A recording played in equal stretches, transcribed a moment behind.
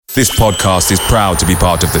This podcast is proud to be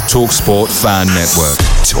part of the TalkSport Fan Network.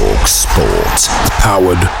 TalkSport.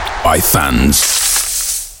 Powered by fans.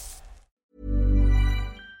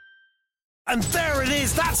 And there it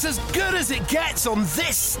is, that's as good as it gets on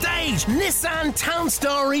this stage. Nissan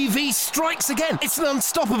Townstar EV strikes again. It's an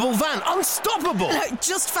unstoppable van, unstoppable.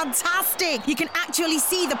 Just fantastic. You can actually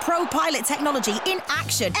see the ProPilot technology in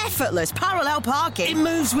action. Effortless parallel parking. It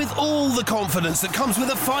moves with all the confidence that comes with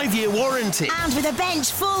a 5-year warranty. And with a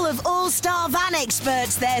bench full of all-star van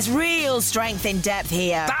experts, there's real strength in depth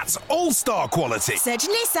here. That's all-star quality. Search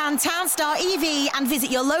Nissan Townstar EV and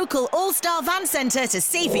visit your local all-star van centre to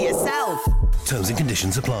see for yourself. Terms and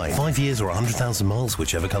conditions apply. 5 years or 100,000 miles,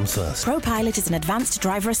 whichever comes first. ProPilot is an advanced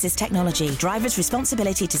driver assist technology. Driver's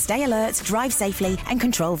responsibility to stay alert, drive safely, and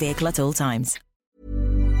control vehicle at all times.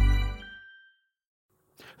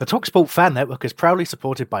 The TalkSport Fan Network is proudly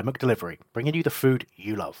supported by McDelivery, bringing you the food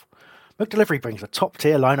you love. McDelivery brings a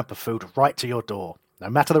top-tier lineup of food right to your door. No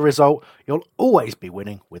matter the result, you'll always be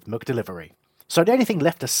winning with McDelivery. So the only thing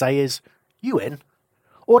left to say is, you in?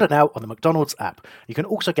 Order now on the McDonald's app. You can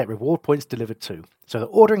also get reward points delivered too, so that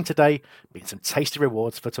ordering today means some tasty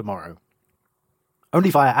rewards for tomorrow.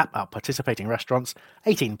 Only via app at participating restaurants,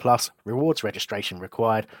 18 plus, rewards registration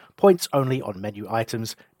required, points only on menu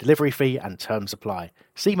items, delivery fee and terms apply.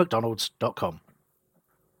 See mcdonalds.com.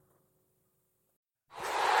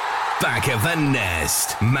 Back of the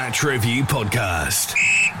Nest Match Review Podcast.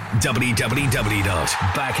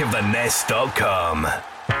 www.backofthenest.com.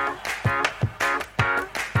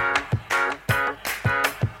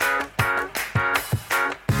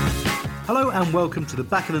 Hello and welcome to the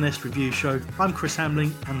Back of the Nest review show. I'm Chris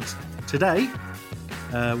Hamling, and today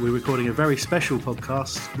we're recording a very special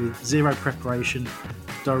podcast with zero preparation,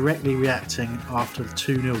 directly reacting after the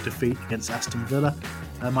 2-0 defeat against Aston Villa.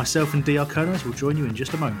 Myself and DR Konos will join you in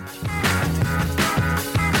just a moment.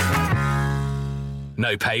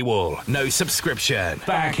 No paywall, no subscription.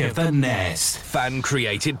 Back of the Nest.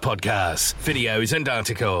 Fan-created podcasts, videos and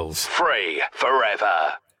articles. Free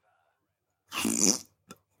forever.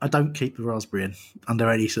 I don't keep the raspberry in under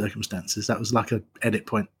any circumstances. That was like an edit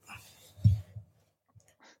point.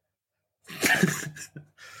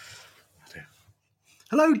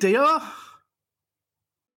 Hello, DR.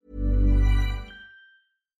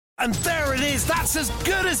 And there it is, that's as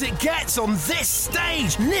good as it gets on this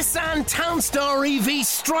stage. Nissan Townstar EV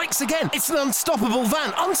strikes again. It's an unstoppable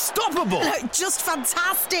van, unstoppable. Just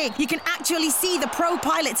fantastic. You can actually see the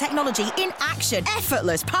ProPilot technology in action.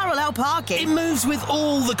 Effortless parallel parking. It moves with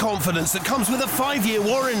all the confidence that comes with a 5-year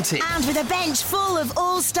warranty. And with a bench full of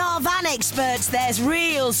all-star van experts, there's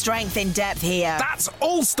real strength in depth here. That's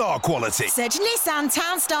all-star quality. Search Nissan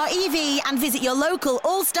Townstar EV and visit your local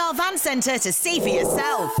all-star van centre to see for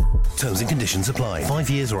yourself. Terms and conditions apply. 5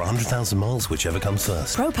 years or 100,000 miles, whichever comes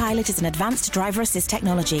first. ProPilot is an advanced driver assist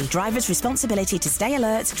technology. Driver's responsibility to stay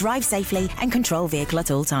alert, drive safely, and control vehicle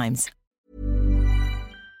at all times.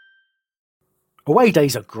 Away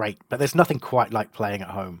days are great, but there's nothing quite like playing at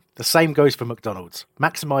home. The same goes for McDonald's.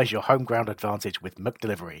 Maximise your home ground advantage with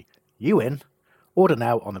McDelivery. You in? Order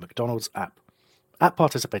now on the McDonald's app. At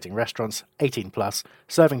participating restaurants, 18 plus,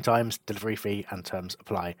 serving times, delivery fee and terms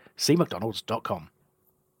apply. See mcdonalds.com.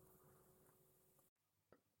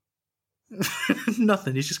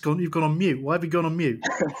 Nothing. You've gone on mute. Why have you gone on mute?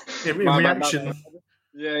 In reaction.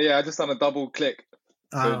 Yeah. I just done a double click.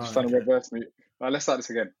 So just done a reverse mute. Right, let's start this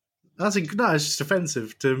again. It's just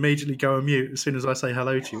offensive to immediately go on mute as soon as I say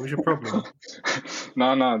hello to you. What's your problem?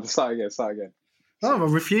 No. Just start again. Oh, I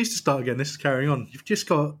refuse to start again. This is carrying on. You've just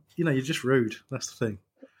got, you're just rude. That's the thing.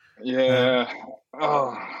 Yeah.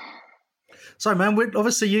 So, man,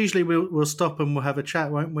 usually we'll stop and we'll have a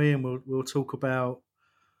chat, won't we? And we'll talk about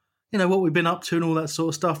what we've been up to and all that sort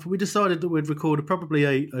of stuff. But we decided that we'd record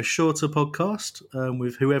probably a shorter podcast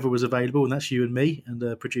with whoever was available, and that's you and me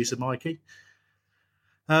and producer Mikey.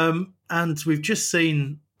 And we've just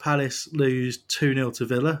seen Palace lose 2-0 to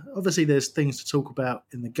Villa. Obviously, there's things to talk about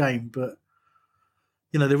in the game, but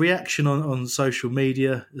the reaction on social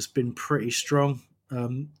media has been pretty strong. A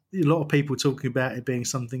lot of people talking about it being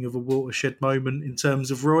something of a watershed moment in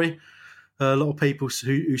terms of Roy. A lot of people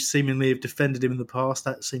who seemingly have defended him in the past,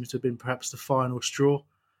 that seems to have been perhaps the final straw.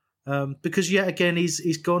 Because yet again,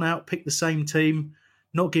 he's gone out, picked the same team,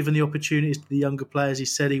 not given the opportunities to the younger players he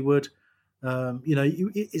said he would.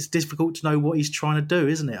 It's difficult to know what he's trying to do,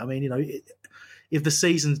 isn't it? I mean, if the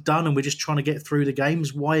season's done and we're just trying to get through the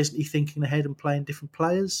games, why isn't he thinking ahead and playing different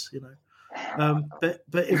players? But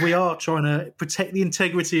if we are trying to protect the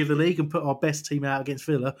integrity of the league and put our best team out against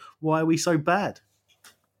Villa, why are we so bad?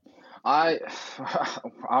 I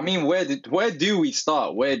mean, where do we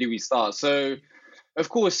start? So of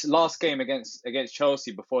course, last game against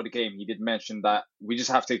Chelsea before the game, he did mention that we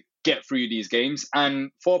just have to get through these games.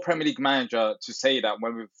 And for a Premier League manager to say that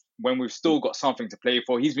when we've still got something to play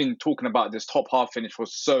for, he's been talking about this top half finish for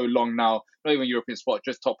so long now, not even European spot,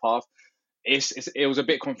 just top half. It was a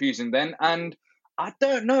bit confusing then. And I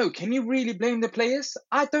don't know, can you really blame the players?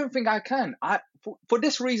 I don't think I can. For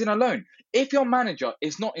this reason alone, if your manager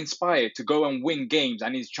is not inspired to go and win games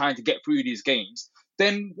and he's trying to get through these games,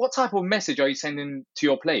 then what type of message are you sending to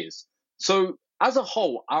your players? So as a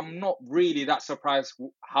whole, I'm not really that surprised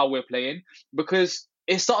how we're playing, because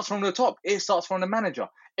it starts from the top. It starts from the manager.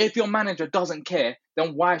 If your manager doesn't care,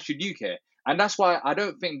 then why should you care? And that's why I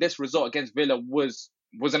don't think this result against Villa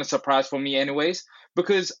wasn't a surprise for me anyways,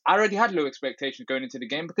 because I already had low expectations going into the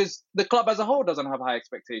game, because the club as a whole doesn't have high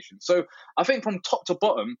expectations. So I think from top to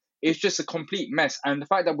bottom, it's just a complete mess. And the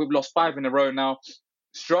fact that we've lost 5 in a row now,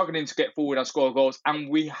 struggling to get forward and score goals, and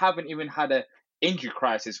we haven't even had an injury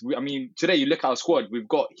crisis. Today you look at our squad, we've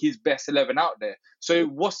got his best 11 out there. So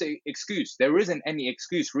what's the excuse? There isn't any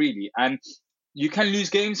excuse really. And you can lose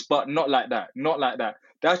games, but not like that. Not like that.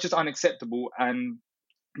 That's just unacceptable. And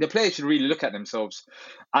the players should really look at themselves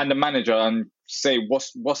and the manager and say,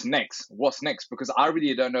 what's next? What's next? Because I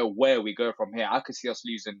really don't know where we go from here. I could see us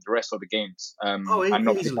losing the rest of the games and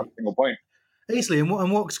not picking up a single point. Easily,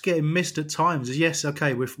 and what's getting missed at times is, yes,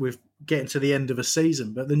 okay, we're getting to the end of a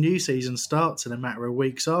season, but the new season starts in a matter of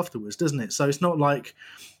weeks afterwards, doesn't it? So it's not like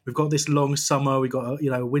we've got this long summer, we've got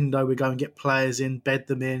a window, we go and get players in, bed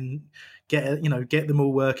them in, get them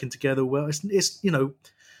all working together. Well, it's the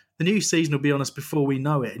new season will be on us before we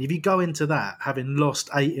know it. And if you go into that having lost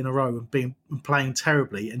 8 in a row and playing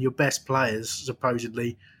terribly, and your best players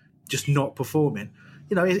supposedly just not performing,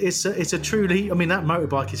 it's a truly. I mean, that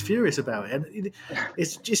motorbike is furious about it, and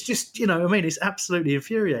it's just it's absolutely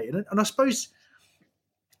infuriating. And I suppose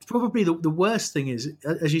probably the worst thing is,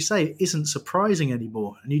 as you say, it isn't surprising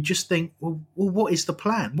anymore. And you just think, well, what is the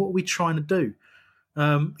plan? What are we trying to do?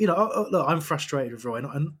 Look, I'm frustrated with Roy,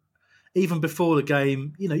 and even before the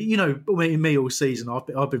game, me all season,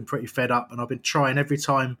 I've been pretty fed up, and I've been trying every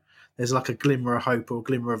time there's like a glimmer of hope or a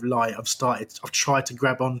glimmer of light. I've tried to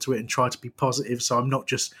grab onto it and try to be positive, so I'm not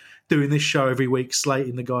just doing this show every week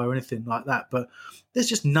slating the guy or anything like that. But there's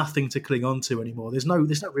just nothing to cling on to anymore. There's no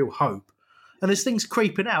real hope, and there's things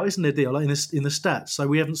creeping out, isn't there, Deal? Like in the stats. So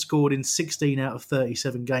we haven't scored in 16 out of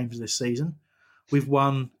 37 games this season. We've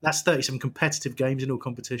won, that's 37 competitive games in all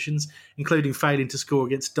competitions, including failing to score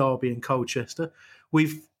against Derby and Colchester.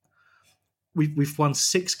 We've won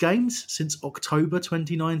 6 games since October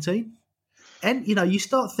 2019. And, you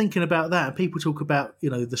start thinking about that, and people talk about,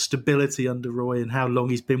 the stability under Roy and how long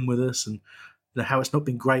he's been with us, and how it's not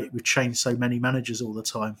been great. We've changed so many managers all the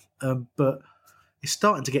time. But it's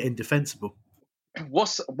starting to get indefensible.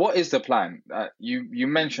 What is the plan? You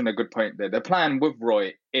mentioned a good point there. The plan with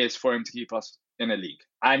Roy is for him to keep us in a league,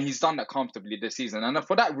 and he's done that comfortably this season. And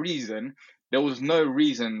for that reason, there was no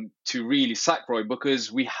reason to really sack Roy,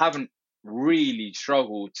 because we haven't really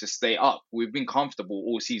struggled to stay up. We've been comfortable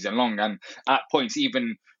all season long, and at points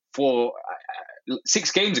even for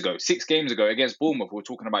 6 games ago against Bournemouth, we were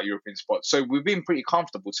talking about European spots. So we've been pretty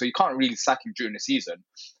comfortable. So you can't really sack him during the season.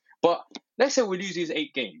 But let's say we lose these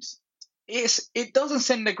 8 games. It doesn't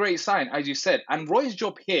send a great sign, as you said. And Roy's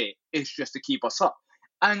job here is just to keep us up.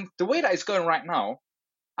 And the way that it's going right now,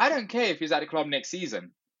 I don't care if he's at the club next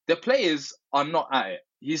season. The players are not at it.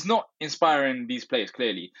 He's not inspiring these players,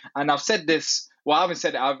 clearly. And I've said this, well, I haven't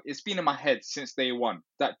said it, it's been in my head since day one,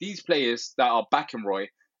 that these players that are backing Roy,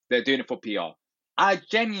 they're doing it for PR. I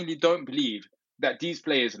genuinely don't believe that these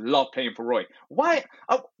players love playing for Roy. Why?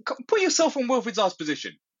 Put yourself in Wilfried Zaha's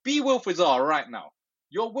position. Be Wilfried Zaha right now.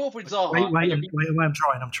 You're Wilfried Zaha. Wait,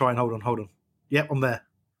 I'm trying. Hold on. Yep, I'm there.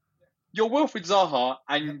 You're Wilfried Zaha,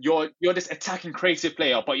 and you're this attacking, creative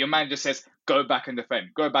player, but your manager says, go back and defend.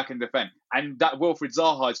 And that Wilfried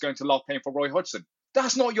Zaha is going to love playing for Roy Hodgson.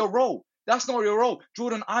 That's not your role.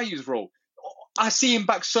 Jordan Ayew's role. I see him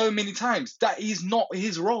back so many times. That is not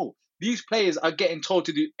his role. These players are getting told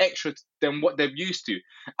to do extra than what they're used to.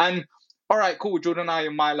 And, all right, cool, Jordan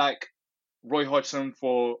Ayew might like Roy Hodgson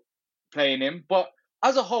for playing him, but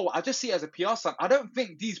as a whole, I just see it as a PR stunt. I don't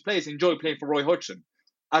think these players enjoy playing for Roy Hodgson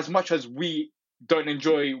as much as we don't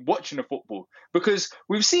enjoy watching the football, because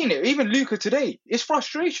we've seen it. Even Luka today, it's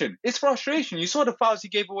frustration. You saw the fouls he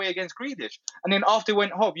gave away against Grealish, and then after he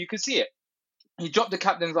went home, you could see it. He dropped the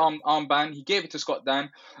captain's armband, he gave it to Scott Dan,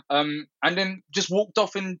 and then just walked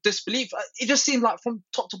off in disbelief. It just seemed like from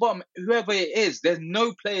top to bottom, whoever it is, there's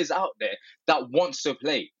no players out there that wants to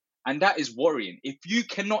play. And that is worrying. If you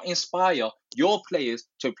cannot inspire your players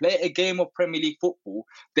to play a game of Premier League football,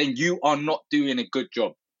 then you are not doing a good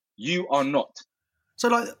job. You are not. So,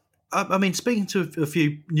 like, I mean, speaking to a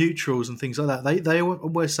few neutrals and things like that, they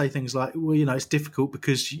always say things like, well, you know, it's difficult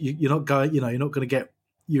because you're not going to get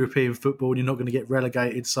European football and you're not going to get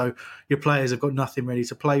relegated, so your players have got nothing ready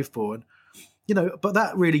to play for. And, you know, but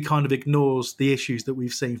that really kind of ignores the issues that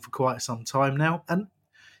we've seen for quite some time now. And,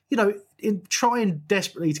 you know, in trying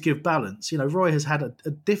desperately to give balance, you know, Roy has had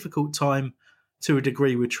a difficult time to a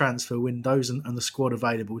degree with transfer windows and the squad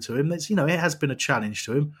available to him. That's, you know, it has been a challenge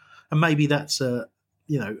to him, and maybe that's a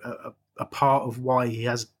part of why he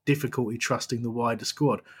has difficulty trusting the wider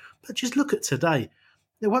squad. But just look at today.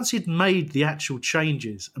 You know, once he'd made the actual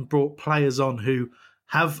changes and brought players on who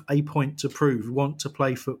have a point to prove, want to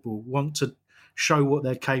play football, want to show what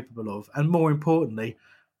they're capable of, and more importantly,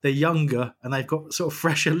 they're younger and they've got sort of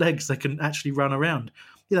fresher legs, they can actually run around.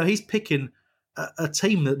 You know, he's picking a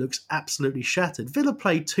team that looks absolutely shattered. Villa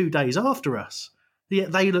played 2 days after us,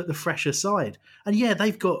 yet they look the fresher side. And yeah,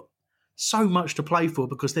 they've got so much to play for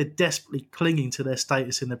because they're desperately clinging to their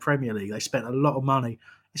status in the Premier League. They spent a lot of money.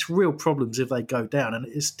 It's real problems if they go down, and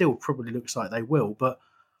it still probably looks like they will, but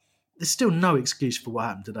there's still no excuse for what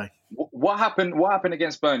happened today. What happened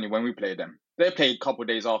against Burnley when we played them? They played a couple of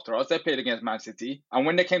days after us. They played against Man City. And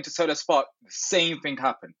when they came to Selhurst Park, the same thing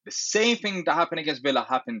happened. The same thing that happened against Villa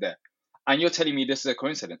happened there. And you're telling me this is a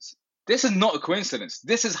coincidence? This is not a coincidence.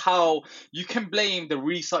 This is how you can blame the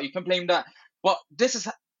restart. You can blame that. But this is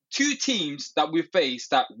two teams that we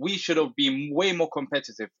faced that we should have been way more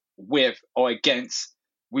competitive with or against.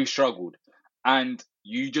 We've struggled. And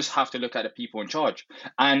you just have to look at the people in charge.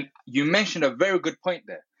 And you mentioned a very good point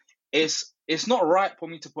there. It's not right for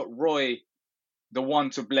me to put Roy the one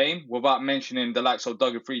to blame without mentioning the likes of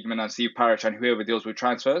Doug Friedman and Steve Parish and whoever deals with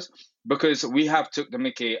transfers, because we have took the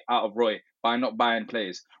mickey out of Roy by not buying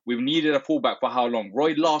players. We've needed a fullback for how long?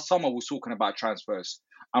 Roy last summer was talking about transfers,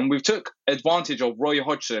 and we've took advantage of Roy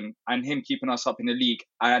Hodgson and him keeping us up in the league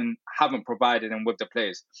and haven't provided him with the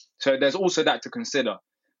players. So there's also that to consider,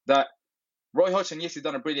 that Roy Hodgson, yes, he's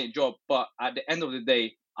done a brilliant job, but at the end of the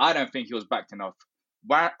day, I don't think he was backed enough.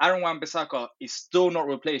 Aaron Wan-Bissaka is still not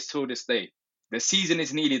replaced till this day. The season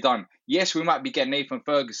is nearly done. Yes, we might be getting Nathan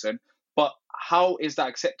Ferguson, but how is that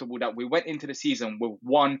acceptable that we went into the season with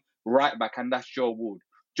one right back, and that's Joel Ward?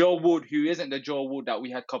 Joel Ward, who isn't the Joel Ward that we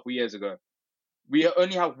had a couple of years ago. We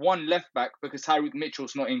only have one left back because Tyreek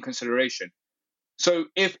Mitchell's not in consideration. So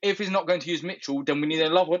if he's not going to use Mitchell, then we need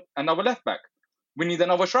another left back. We need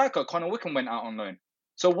another striker. Connor Wickham went out on loan.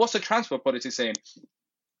 So what's the transfer policy saying?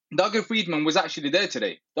 Doug Friedman was actually there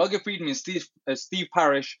today. Doug Friedman, Steve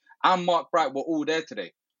Parish, and Mark Bright were all there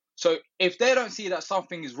today. So if they don't see that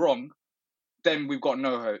something is wrong, then we've got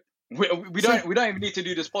no hope. We don't even need to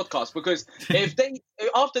do this podcast, because if they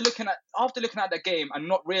after looking at the game and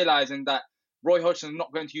not realizing that Roy Hodgson is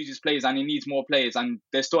not going to use his players and he needs more players and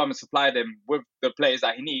they still haven't supplied him with the players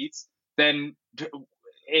that he needs, then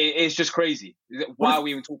it's just crazy. Why are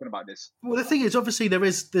we even talking about this? Well, the thing is, obviously,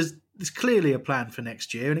 there's clearly a plan for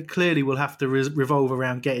next year, and it clearly will have to revolve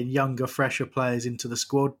around getting younger, fresher players into the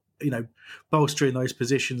squad, you know, bolstering those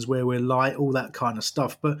positions where we're light, all that kind of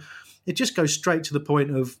stuff. But it just goes straight to the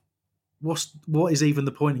point of what is even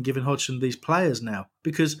the point in giving Hodgson these players now?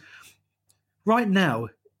 Because right now,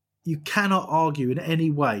 you cannot argue in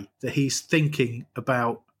any way that he's thinking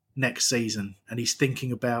about next season and he's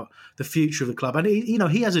thinking about the future of the club, and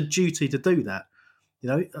he has a duty to do that. You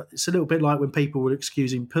know, it's a little bit like when people were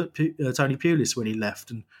excusing Tony Pulis when he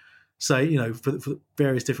left and say, you know, for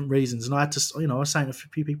various different reasons. And I had to, I was saying to a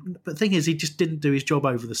few people, but the thing is, he just didn't do his job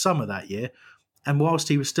over the summer that year. And whilst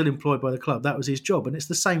he was still employed by the club, that was his job. And it's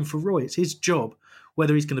the same for Roy. It's his job,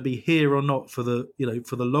 whether he's going to be here or not for the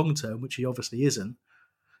long term, which he obviously isn't.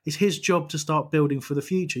 It's his job to start building for the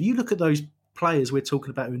future. You look at those players we're talking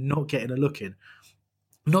about who are not getting a look in,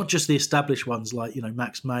 not just the established ones like, you know,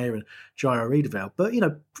 Max Meyer and Jairo Riedewald, but, you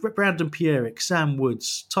know, Brandon Pierrick, Sam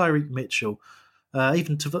Woods, Tyreek Mitchell,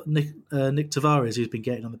 even Nick Tavares, who's been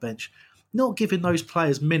getting on the bench. Not giving those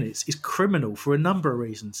players minutes is criminal for a number of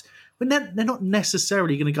reasons. When they're not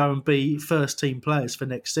necessarily going to go and be first team players for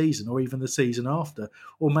next season or even the season after,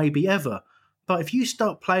 or maybe ever. But if you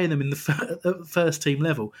start playing them in the first team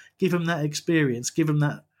level, give them that experience, give them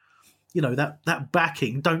that, you know, that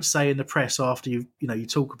backing. Don't say in the press after you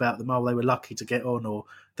talk about them, oh, they were lucky to get on or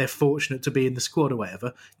they're fortunate to be in the squad or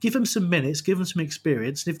whatever. Give them some minutes, give them some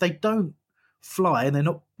experience. And if they don't fly and they're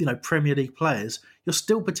not, you know, Premier League players, you're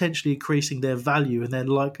still potentially increasing their value and their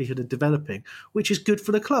likelihood of developing, which is good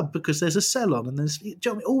for the club because there's a sell on and there's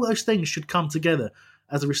all those things should come together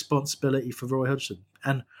as a responsibility for Roy Hodgson.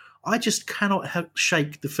 And I just cannot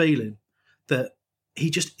shake the feeling that he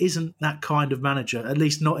just isn't that kind of manager, at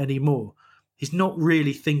least not anymore. He's not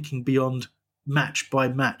really thinking beyond match by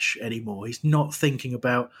match anymore. He's not thinking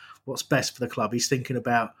about what's best for the club. He's thinking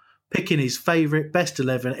about picking his favourite best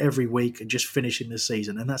 11 every week and just finishing the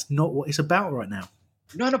season. And that's not what it's about right now.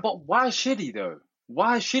 No, but why should he though?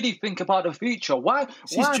 Why should he think about the future?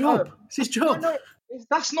 It's his job. It's his job. No,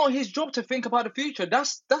 that's not his job to think about the future.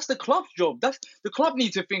 That's the club's job. The club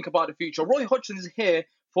needs to think about the future. Roy Hodgson is here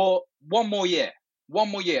for one more year.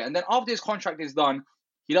 And then after his contract is done,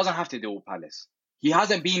 he doesn't have to deal with Palace. He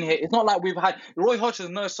hasn't been here. It's not like we've had Roy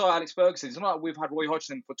Hodgson, no Sir Alex Ferguson. It's not like we've had Roy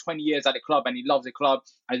Hodgson for 20 years at the club and he loves the club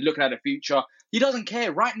and he's looking at the future. He doesn't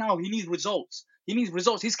care. Right now, he needs results.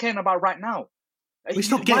 He's caring about right now.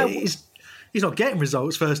 He's not getting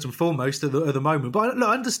results first and foremost at the moment. But look,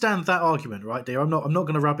 I understand that argument, right, dear? I'm not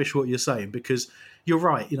going to rubbish what you're saying because you're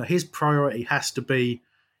right. His priority has to be,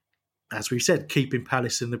 as we said, keeping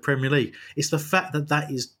Palace in the Premier League. It's the fact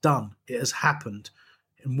that is done. It has happened.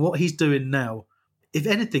 And what he's doing now, if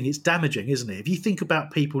anything, it's damaging, isn't it? If you think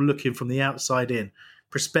about people looking from the outside in,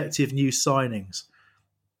 prospective new signings,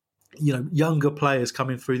 younger players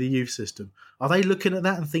coming through the youth system, are they looking at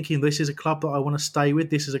that and thinking, this is a club that I want to stay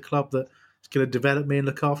with? This is a club that's going to develop me and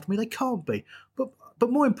look after me? They can't be. But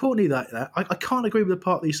more importantly, I can't agree with the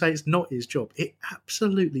part that you say it's not his job. It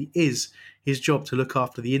absolutely is his job to look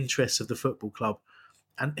after the interests of the football club.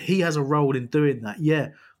 And he has a role in doing that. Yeah,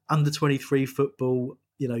 under 23 football,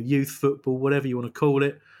 youth football, whatever you want to call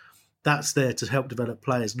it, that's there to help develop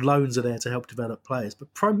players. Loans are there to help develop players.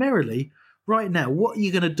 But primarily, right now, what are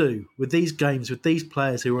you going to do with these games, with these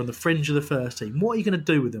players who are on the fringe of the first team? What are you going to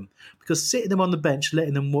do with them? Because sitting them on the bench,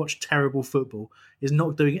 letting them watch terrible football is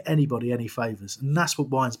not doing anybody any favours. And that's what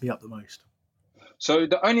winds me up the most. So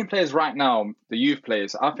the only players right now, the youth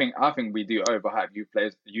players, I think we do overhype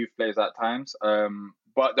youth players at times.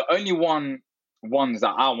 But the only ones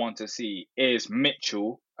that I want to see is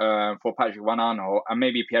Mitchell for Patrick Van Aanholt and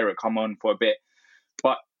maybe Pierre come on for a bit.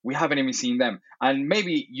 But we haven't even seen them. And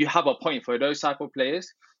maybe you have a point for those type of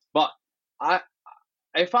players. But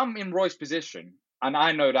if I'm in Roy's position and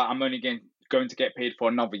I know that I'm only going to get paid for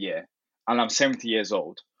another year and I'm 70 years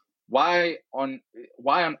old, why on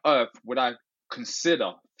earth would I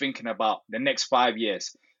consider thinking about the next 5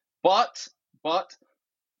 years? But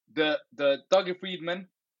the Dougie Freedman,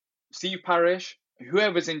 Steve Parish,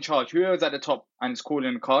 whoever's in charge, whoever's at the top and is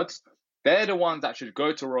calling the cards, they're the ones that should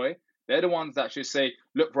go to Roy. They're the ones that should say,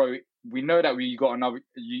 look, Roy, we know that you got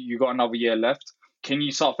another year left. Can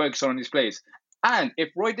you start focusing on these players? And if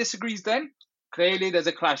Roy disagrees, then clearly there's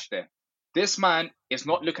a clash there. This man is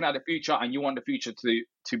not looking at the future and you want the future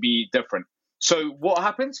to be different. So what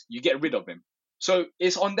happens? You get rid of him. So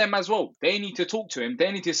it's on them as well. They need to talk to him.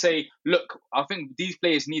 They need to say, look, I think these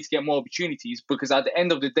players need to get more opportunities because at the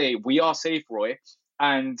end of the day, we are safe, Roy.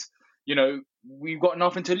 And, we've got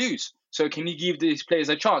nothing to lose. So can you give these players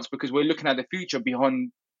a chance? Because we're looking at the future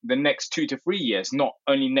beyond the next 2 to 3 years, not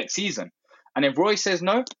only next season. And if Roy says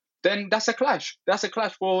no, then that's a clash. That's a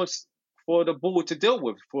clash for the board to deal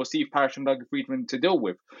with, for Steve Parish and Dougie Freedman to deal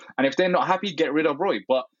with. And if they're not happy, get rid of Roy.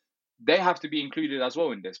 But they have to be included as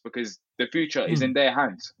well in this because the future is in their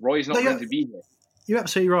hands. Roy's not going to be here. You're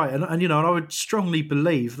absolutely right. And I would strongly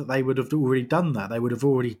believe that they would have already done that. They would have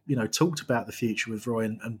already, talked about the future with Roy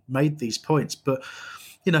and made these points. But,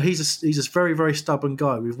 he's a very, very stubborn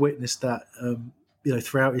guy. We've witnessed that,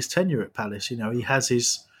 throughout his tenure at Palace. He has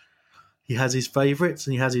his favourites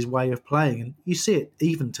and he has his way of playing. And you see it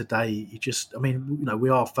even today. We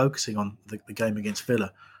are focusing on the game against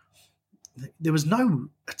Villa. There was no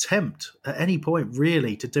attempt at any point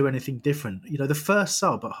really to do anything different. The first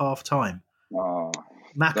sub at half time,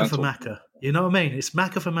 Maka for Maka. You know what I mean? It's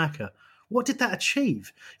Maka for Maka. What did that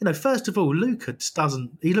achieve? First of all, Luka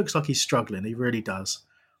he looks like he's struggling. He really does.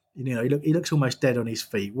 He looks almost dead on his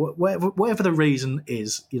feet. Whatever the reason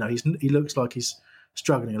is, he looks like he's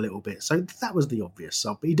struggling a little bit. So that was the obvious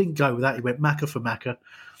sub. But he didn't go with that. He went Maka for Maka.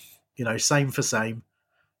 Same for same.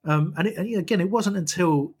 Again, it wasn't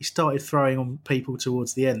until he started throwing on people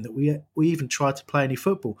towards the end that we even tried to play any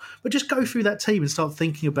football. But just go through that team and start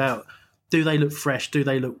thinking about, do they look fresh? Do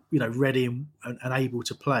they look ready and able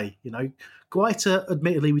to play? Guaita,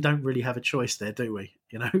 admittedly, we don't really have a choice there, do we?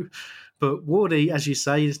 But Wardy, as you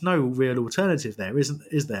say, there's no real alternative there, is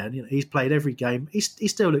there? And, he's played every game. He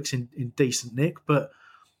still looks in decent nick, but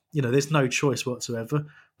there's no choice whatsoever.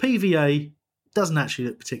 PVA doesn't actually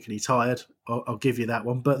look particularly tired. I'll give you that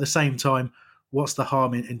one. But at the same time, what's the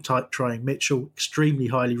harm in trying Mitchell? Extremely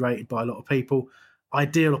highly rated by a lot of people.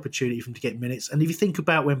 Ideal opportunity for him to get minutes. And if you think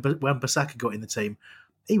about when Bissaka got in the team,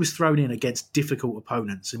 he was thrown in against difficult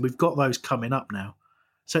opponents, and we've got those coming up now.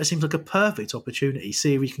 So it seems like a perfect opportunity.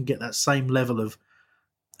 See if we can get that same level of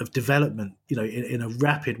development, in a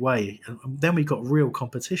rapid way, and then we've got real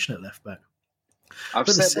competition at left back. I've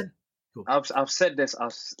said this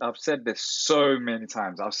so many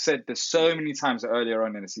times. I've said this so many times earlier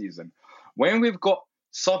on in the season. When we've got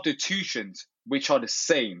substitutions which are the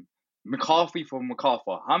same, McCarthy for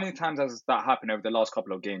MacArthur, how many times has that happened over the last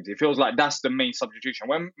couple of games? It feels like that's the main substitution.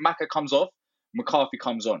 When Maka comes off, McCarthy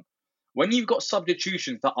comes on. When you've got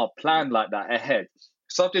substitutions that are planned like that ahead,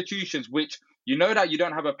 substitutions which you know that you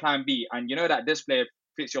don't have a plan B and you know that this player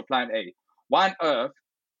fits your plan A, why on earth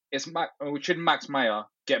should Max Meyer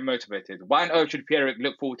get motivated? Why on earth should Pierre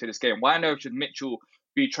look forward to this game? Why on earth should Mitchell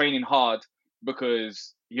be training hard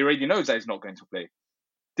because he already knows that he's not going to play?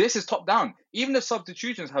 This is top down. Even the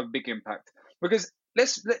substitutions have a big impact because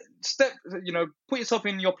put yourself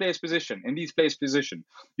in your player's position, in these players' position.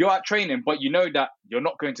 You're at training, but you know that you're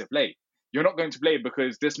not going to play. You're not going to play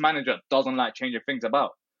because this manager doesn't like changing things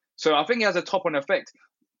about. So I think it has a top-on effect.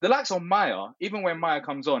 The likes of Meyer, even when Meyer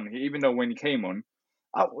comes on, even though when he came on,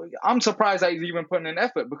 I'm surprised that he's even putting in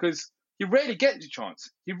effort because he rarely gets a chance.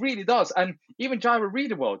 He really does. And even Jairo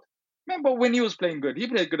Riedewald, remember when he was playing good? He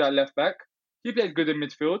played good at left back. He played good in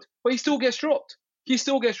midfield, but he still gets dropped. With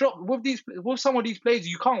some of these players,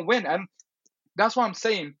 you can't win. And that's why I'm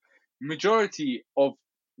saying majority of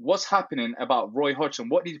what's happening about Roy Hodgson,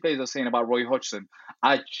 what these players are saying about Roy Hodgson,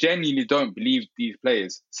 I genuinely don't believe these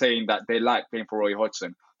players saying that they like playing for Roy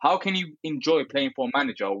Hodgson. How can you enjoy playing for a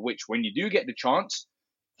manager which, when you do get the chance,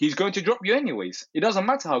 he's going to drop you anyways? It doesn't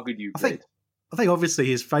matter how good you played. I think obviously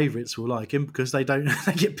his favourites will like him because they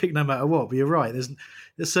get picked no matter what. But you're right. There's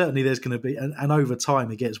going to be, and over time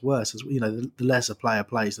it gets worse. As the less a player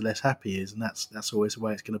plays, the less happy he is, and that's always the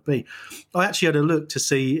way it's going to be. I actually had a look to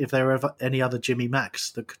see if there were ever any other Jimmy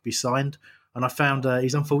Macks that could be signed, and I found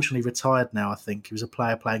he's unfortunately retired now. I think he was a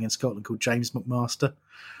player playing in Scotland called James McMaster.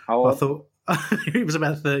 How old? I thought he was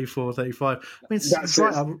about 34, 35. I mean, it's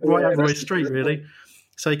right up Roy's street, really.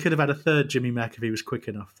 So he could have had a third Jimmy Mack if he was quick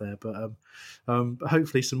enough there. But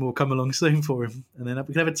hopefully some more come along soon for him. And then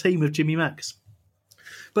we can have a team of Jimmy Macks.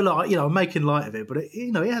 But I'm making light of it. But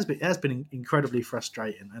it has been incredibly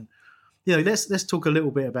frustrating. And let's talk a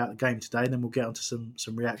little bit about the game today, and then we'll get onto some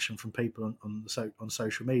reaction from people on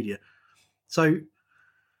social media. So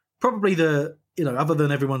probably other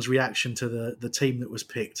than everyone's reaction to the team that was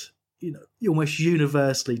picked, almost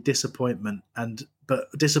universally disappointment, but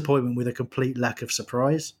disappointment with a complete lack of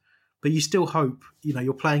surprise. But you still hope,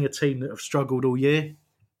 you're playing a team that have struggled all year,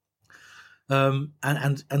 and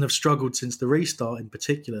have struggled since the restart in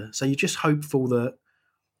particular. So you're just hopeful that,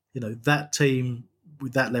 that team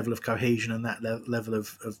with that level of cohesion and that level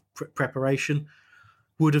of preparation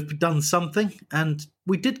would have done something. And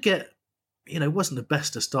we did get, it wasn't the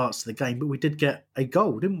best of starts to the game, but we did get a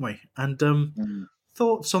goal, didn't we? And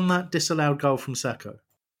thoughts on that disallowed goal from Sacco?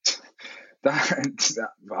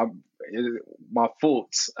 My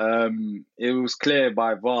thoughts. It was clear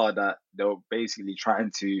by VAR that they were basically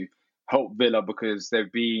trying to help Villa because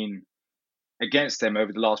they've been against them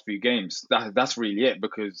over the last few games. That's really it,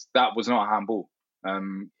 because that was not a handball.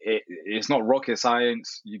 It's not rocket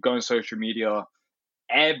science. You go on social media,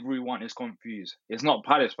 everyone is confused. It's not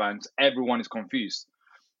Palace fans. Everyone is confused.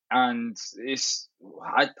 And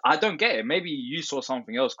I don't get it. Maybe you saw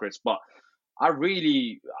something else, Chris, but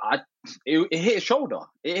it hit his shoulder.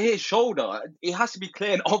 It hit his shoulder. It has to be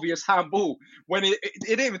clear and obvious handball when it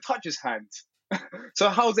didn't even touch his hand. So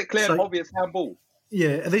how is it clear and obvious handball?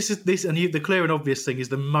 Yeah, this and the clear and obvious thing is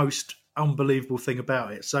the most unbelievable thing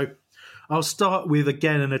about it. So I'll start with,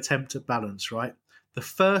 again, an attempt at balance, right? The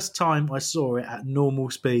first time I saw it at normal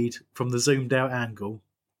speed from the zoomed out angle,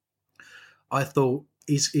 I thought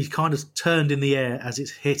he's kind of turned in the air as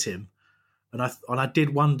it's hit him. And I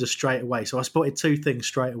did wonder straight away. So I spotted two things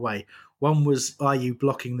straight away. One was Ayew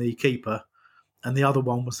blocking the keeper, and the other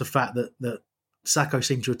one was the fact that Sacco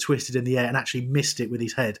seemed to have twisted in the air and actually missed it with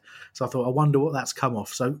his head. So I thought, I wonder what that's come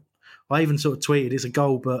off. So I even sort of tweeted, it's a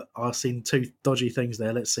goal, but I've seen two dodgy things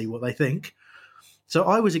there. Let's see what they think. So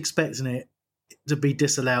I was expecting it to be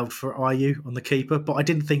disallowed for Ayew on the keeper, but I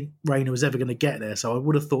didn't think Reina was ever going to get there. So I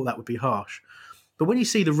would have thought that would be harsh. But when you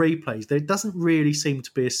see the replays, there doesn't really seem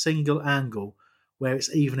to be a single angle where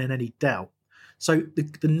it's even in any doubt. So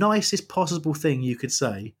the nicest possible thing you could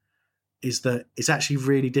say is that it's actually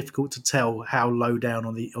really difficult to tell how low down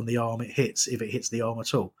on the arm it hits, if it hits the arm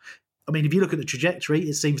at all. I mean, if you look at the trajectory,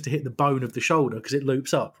 it seems to hit the bone of the shoulder because it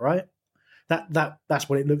loops up, right? That's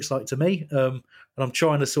what it looks like to me. And I'm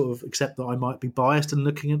trying to sort of accept that I might be biased in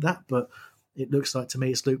looking at that, but it looks like to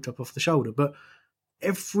me it's looped up off the shoulder. But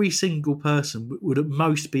every single person would at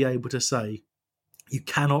most be able to say you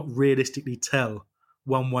cannot realistically tell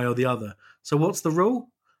one way or the other. So what's the rule?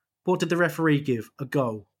 What did the referee give? A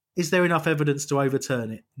goal. Is there enough evidence to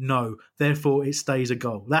overturn it? No. Therefore, it stays a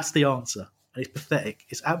goal. That's the answer. It's pathetic.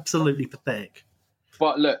 It's absolutely pathetic.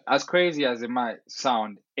 But look, as crazy as it might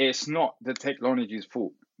sound, it's not the technology's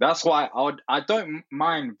fault. That's why I don't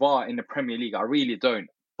mind VAR in the Premier League. I really don't.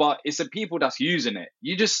 But it's the people that's using it.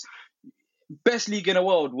 Best league in the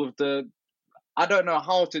world with I don't know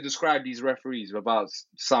how to describe these referees without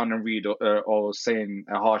sounding rude or saying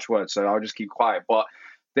a harsh word, so I'll just keep quiet. But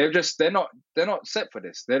they're not set for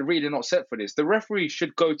this. They're really not set for this. The referee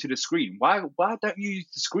should go to the screen. Why don't you use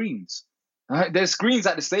the screens? There's screens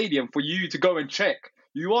at the stadium for you to go and check.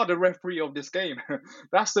 You are the referee of this game.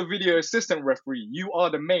 That's the video assistant referee. You are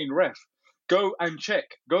the main ref. Go and check.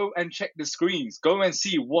 Go and check the screens. Go and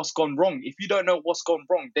see what's gone wrong. If you don't know what's gone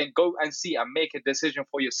wrong, then go and see and make a decision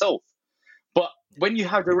for yourself. But when you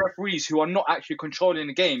have the referees who are not actually controlling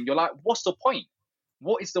the game, you're like, what's the point?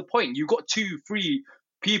 What is the point? You've got 2-3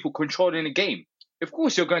 people controlling the game. Of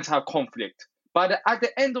course, you're going to have conflict. But at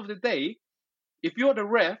the end of the day, if you're the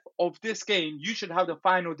ref of this game, you should have the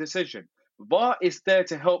final decision. VAR is there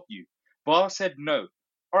to help you. VAR said no.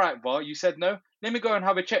 All right, VAR, you said no. Let me go and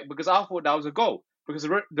have a check because I thought that was a goal. Because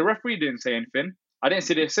the referee didn't say anything. I didn't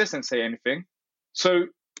see the assistant say anything. So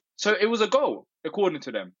it was a goal, according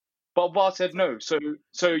to them. But VAR said no. So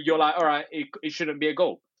you're like, all right, it shouldn't be a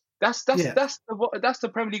goal. That's the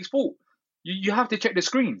Premier League's fault. You have to check the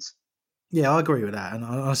screens. Yeah, I agree with that, and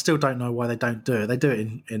I still don't know why they don't do it. They do it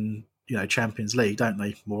in Champions League, don't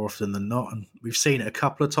they? More often than not, and we've seen it a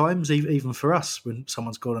couple of times, even for us, when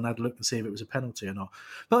someone's gone and had a look and see if it was a penalty or not.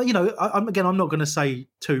 But I'm not going to say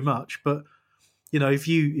too much, but if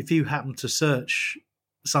you happen to search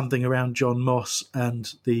something around John Moss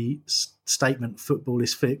and the statement "football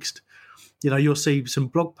is fixed," you'll see some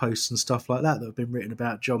blog posts and stuff like that have been written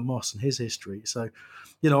about John Moss and his history. So,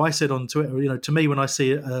 I said on Twitter, to me, when I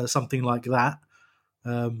see something like that,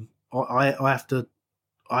 I have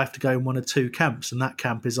to go in one of two camps, and that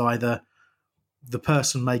camp is either the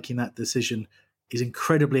person making that decision is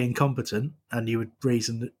incredibly incompetent, and you would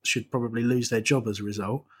reason that should probably lose their job as a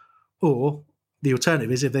result, or the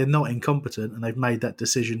alternative is if they're not incompetent and they've made that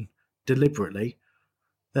decision deliberately,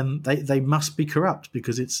 then they must be corrupt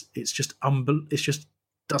because it's just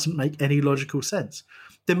doesn't make any logical sense.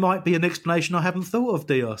 There might be an explanation I haven't thought of,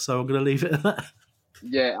 DR, so I'm going to leave it at that.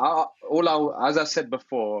 Yeah, as I said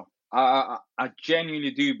before, I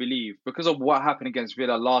genuinely do believe, because of what happened against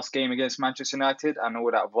Villa last game against Manchester United and all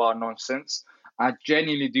that VAR nonsense, I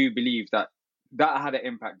genuinely do believe that had an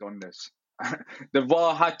impact on this. The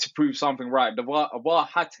VAR had to prove something right. The VAR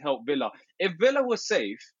had to help Villa. If Villa was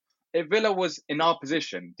safe, if Villa was in our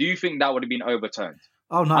position, do you think that would have been overturned?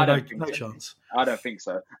 Oh, no chance. I don't think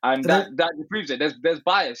so. And that proves it. There's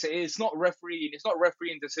bias. It's not refereeing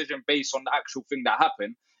decision based on the actual thing that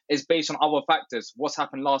happened. It's based on other factors. What's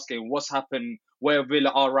happened last game? What's happened where Villa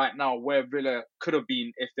are right now? Where Villa could have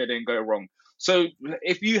been if they didn't go wrong. So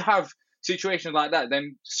if you have situations like that,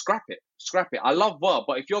 then scrap it. I love VAR,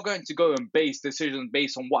 but if you're going to go and base decisions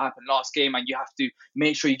based on what happened last game and you have to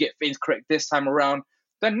make sure you get things correct this time around,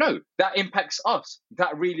 then no, that impacts us.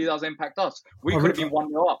 That really does impact us. We could have been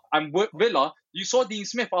 1-0 up. And with Villa, you saw Dean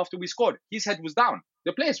Smith after we scored. His head was down.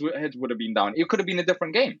 The players' heads would have been down. It could have been a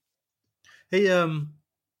different game. You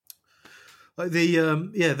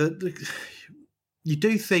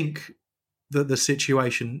do think that the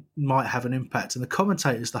situation might have an impact, and the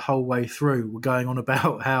commentators the whole way through were going on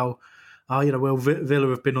about how, Villa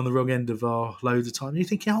have been on the wrong end of VAR loads of time. And you're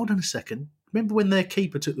thinking, hold on a second. Remember when their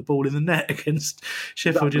keeper took the ball in the net against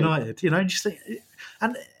Sheffield United? And just think,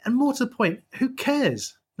 and more to the point, who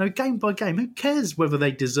cares? Game by game, who cares whether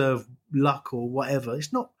they deserve luck or whatever?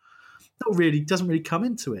 It's not really, doesn't really come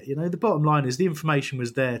into it. The bottom line is the information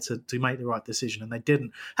was there to make the right decision, and they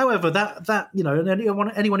didn't. However, that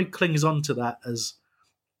anyone who clings on to that as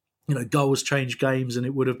goals change games and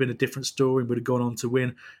it would have been a different story and would have gone on to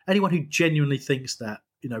win. Anyone who genuinely thinks that,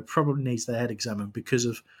 probably needs their head examined because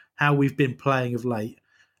of how we've been playing of late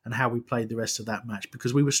and how we played the rest of that match.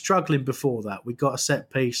 Because we were struggling before that. We got a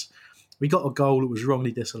set piece. We got a goal that was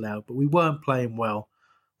wrongly disallowed, but we weren't playing well.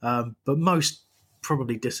 But most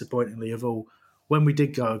probably disappointingly of all, when we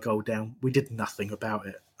did go a goal down, we did nothing about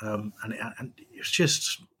it. And it's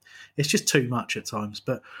just too much at times.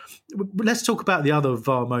 But let's talk about the other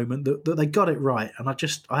VAR moment that they got it right. And I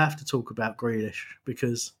have to talk about Grealish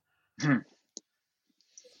because,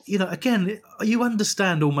 again, you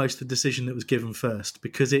understand almost the decision that was given first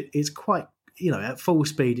because it's quite, at full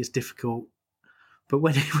speed, it's difficult. But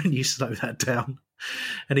when you slow that down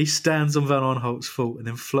and he stands on Van Aanholt's foot and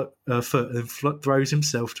then throws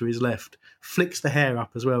himself to his left, flicks the hair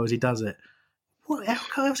up as well as he does it.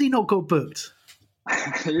 How has he not got booked?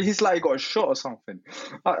 He's like he got a shot or something.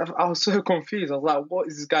 I was so confused. I was like, what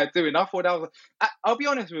is this guy doing? I thought that was... I'll be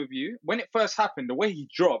honest with you. When it first happened, the way he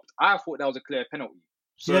dropped, I thought that was a clear penalty.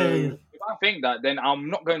 So if I think that, then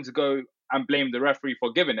I'm not going to go and blame the referee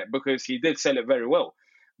for giving it because he did sell it very well.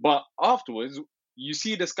 But afterwards, you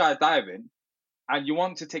see this guy diving and you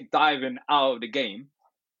want to take diving out of the game.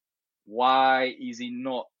 Why is he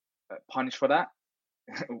not punished for that?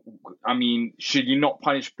 I mean, should you not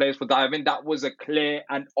punish players for diving? That was a clear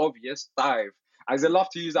and obvious dive. As I love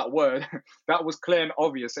to use that word, that was clear and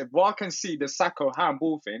obvious. If I can see the Sacco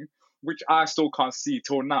handball thing, which I still can't see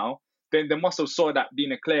till now, then they must have saw that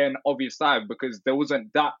being a clear and obvious dive because there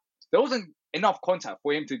wasn't enough contact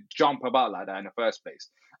for him to jump about like that in the first place.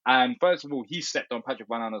 And first of all, he stepped on Patrick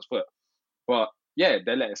Van Aanholt's foot. But yeah,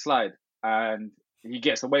 they let it slide and he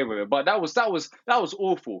gets away with it. But that was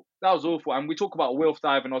awful. That was awful. And we talk about Wilf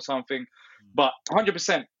diving or something, but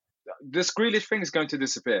 100%, this Grealish thing is going to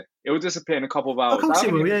disappear. It will disappear in a couple of hours.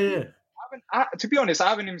 To be honest, I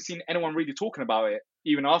haven't even seen anyone really talking about it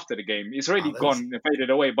even after the game. It's already gone and faded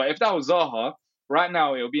away. But if that was Zaha, right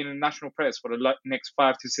now it'll be in the national press for the next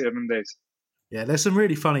 5 to 7 days. Yeah, there's some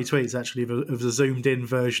really funny tweets actually of the zoomed-in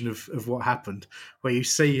version of what happened, where you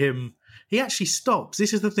see him. He actually stops.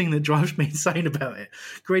 This is the thing that drives me insane about it.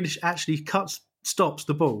 Grealish actually stops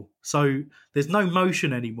the ball. So there's no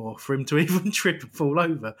motion anymore for him to even trip and fall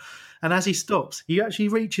over. And as he stops, he actually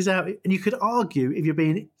reaches out. And you could argue, if you're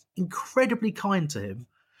being incredibly kind to him,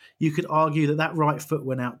 you could argue that right foot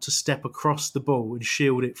went out to step across the ball and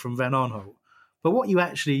shield it from Van Aanholt. But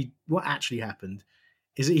what actually happened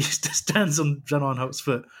is that he stands on Van Aanholt's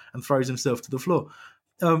foot and throws himself to the floor.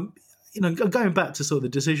 Going back to sort of the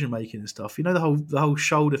decision making and stuff, the whole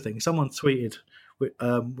shoulder thing. Someone tweeted,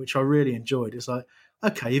 which I really enjoyed. It's like,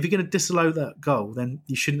 okay, if you're going to disallow that goal, then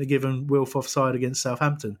you shouldn't have given Wilf offside against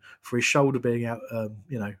Southampton for his shoulder being out,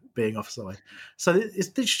 being offside. So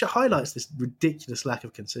this highlights this ridiculous lack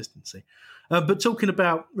of consistency. But talking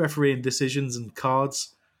about refereeing decisions and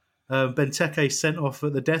cards, Benteke sent off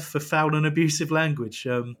at the death for foul and abusive language.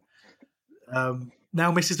 Now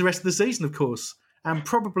misses the rest of the season, of course. And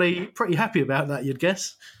probably pretty happy about that, you'd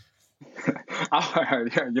guess.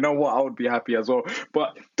 You know what? I would be happy as well.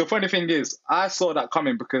 But the funny thing is, I saw that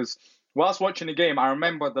coming because whilst watching the game, I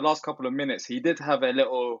remember the last couple of minutes, he did have a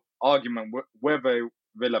little argument with a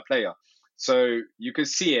Villa player. So you could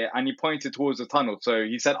see it, and he pointed towards the tunnel. So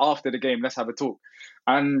he said, after the game, let's have a talk.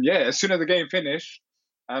 And yeah, as soon as the game finished,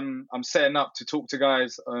 I'm setting up to talk to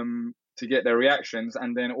guys to get their reactions,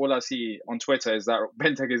 and then all I see on Twitter is that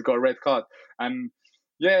Benteke's got a red card. And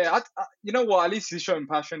yeah, you know what? At least he's showing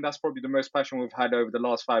passion. That's probably the most passion we've had over the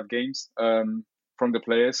last 5 games from the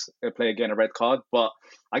players. A player getting a red card, but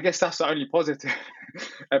I guess that's the only positive.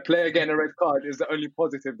 A player getting a red card is the only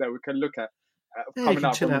positive that we can look at coming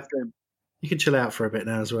out from this game. You can chill out for a bit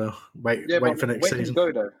now as well. Wait for next season. Where can you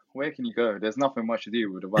go, though? Where can you go? There's nothing much to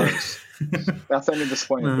do with the virus. That's only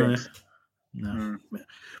disappointing things. No.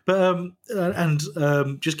 But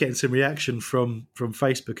just getting some reaction from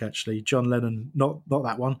Facebook actually. John Lennon, not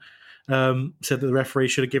that one, said that the referee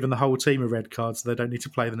should have given the whole team a red card so they don't need to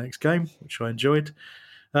play the next game, which I enjoyed.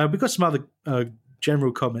 We've got some other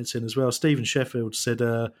general comments in as well. Stephen Sheffield said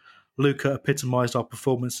Luca epitomised our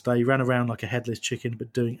performance today. He ran around like a headless chicken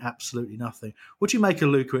but doing absolutely nothing. What do you make of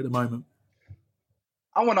Luca at the moment?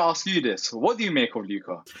 I want to ask you this. What do you make of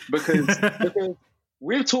Luca? Because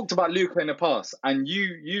we've talked about Luca in the past, and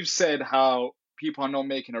you've said how people are not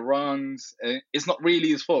making the runs. It's not really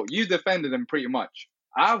his fault. You defended him pretty much.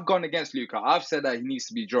 I've gone against Luca. I've said that he needs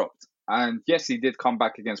to be dropped. And yes, he did come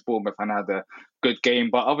back against Bournemouth and had a good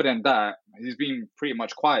game. But other than that, he's been pretty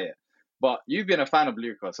much quiet. But you've been a fan of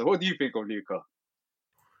Luca. So what do you think of Luca?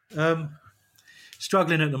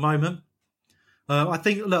 Struggling at the moment. I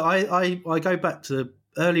think, look, I go back to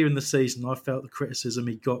earlier in the season, I felt the criticism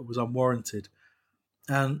he got was unwarranted.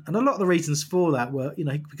 And a lot of the reasons for that were,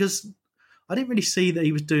 because I didn't really see that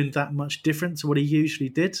he was doing that much different to what he usually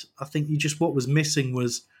did. I think what was missing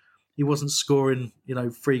was he wasn't scoring,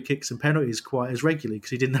 free kicks and penalties quite as regularly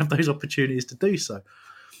because he didn't have those opportunities to do so.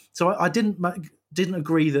 So I didn't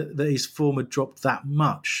agree that his form had dropped that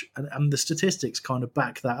much, and the statistics kind of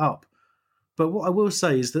back that up. But what I will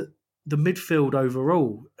say is that the midfield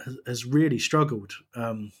overall has really struggled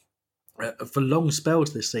for long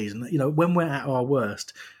spells this season. When we're at our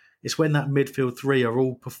worst, it's when that midfield three are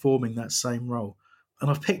all performing that same role. And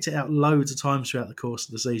I've picked it out loads of times throughout the course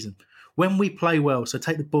of the season. When we play well, so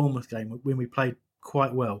take the Bournemouth game, when we played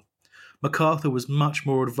quite well, MacArthur was much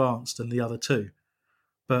more advanced than the other two.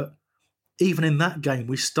 But even in that game,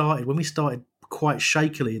 when we started quite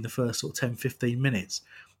shakily in the first sort of 10, 15 minutes,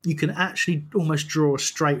 you can actually almost draw a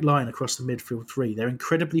straight line across the midfield three. They're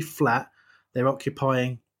incredibly flat. They're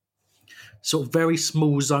occupying sort of very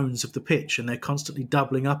small zones of the pitch, and they're constantly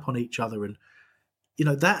doubling up on each other. And, you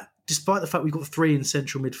know, that, despite the fact we've got three in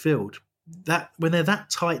central midfield, that when they're that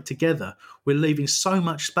tight together, we're leaving so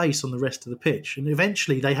much space on the rest of the pitch. And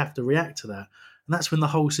eventually they have to react to that. And that's when the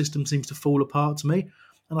whole system seems to fall apart to me.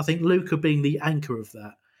 And I think Luca being the anchor of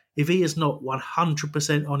that, if he is not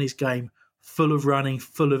 100% on his game, full of running,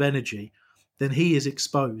 full of energy, then he is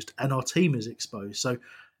exposed and our team is exposed. So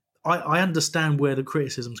I understand where the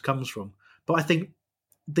criticism comes from. But I think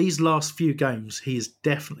these last few games, he has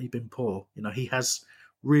definitely been poor. You know, he has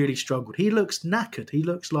really struggled. He looks knackered. He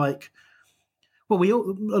looks like, well,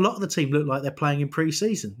 a lot of the team look like they're playing in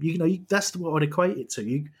pre-season. You know, that's what I'd equate it to.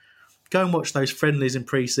 You go and watch those friendlies in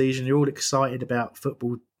pre-season. You're all excited about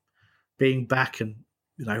football being back and,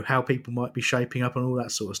 you know, how people might be shaping up and all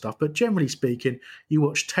that sort of stuff. But generally speaking, you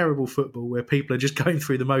watch terrible football where people are just going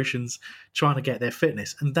through the motions trying to get their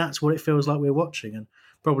fitness. And that's what it feels like we're watching, and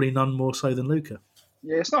probably none more so than Luca.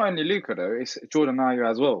 Yeah, it's not only Luca, though. It's Jordan Ayew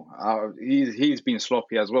as well. He's been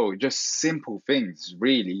sloppy as well. Just simple things,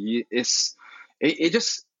 really. It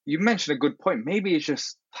just, you mentioned a good point. Maybe it's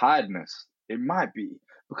just tiredness. It might be.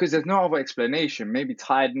 Because there's no other explanation. Maybe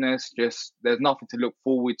tiredness, just there's nothing to look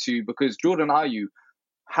forward to. Because Jordan Ayew,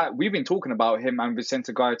 we've been talking about him and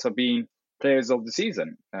Vicente Gaeta being players of the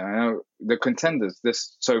season, the contenders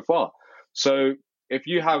this so far. So if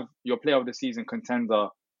you have your player of the season contender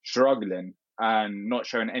struggling and not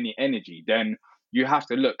showing any energy, then you have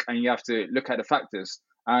to look at the factors.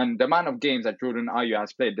 And the amount of games that Jordan Ayew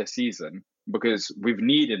has played this season, because we've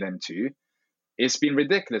needed him to, it's been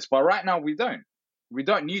ridiculous. But right now we don't. We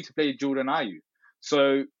don't need to play Jordan Ayew.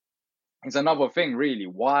 So it's another thing, really.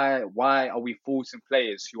 Why are we forcing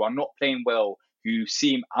players who are not playing well, who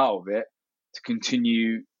seem out of it, to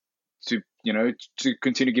continue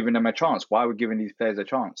giving them a chance? Why are we giving these players a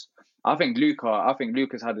chance? I think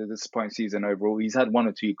Luca's had a disappointing season overall. He's had one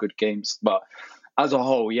or two good games, but as a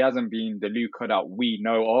whole, he hasn't been the Luca that we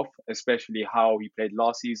know of, especially how he played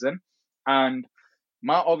last season. And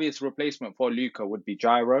my obvious replacement for Luca would be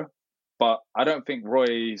Gyro, but I don't think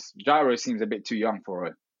Gyro seems a bit too young for Roy.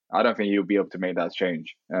 I don't think he'll be able to make that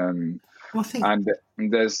change. He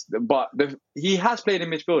has played in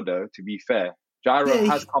midfield, though, to be fair. Gyro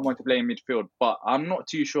has come on to play in midfield, but I'm not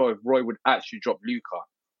too sure if Roy would actually drop Luca.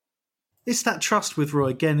 It's that trust with Roy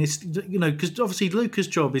again. It's, you know, because obviously Luca's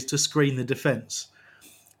job is to screen the defence,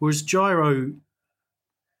 whereas Gyro,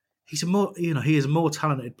 he is a more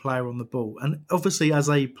talented player on the ball, and obviously as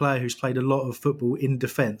a player who's played a lot of football in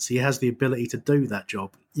defence, he has the ability to do that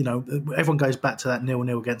job. You know, everyone goes back to that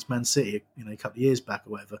 0-0 against Man City, you know, a couple of years back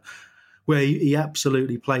or whatever, where he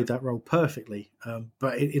absolutely played that role perfectly,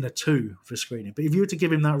 but in a 2 for screening. But if you were to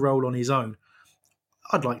give him that role on his own,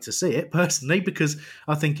 I'd like to see it personally, because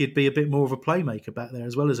I think he'd be a bit more of a playmaker back there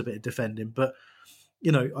as well as a bit of defending. But,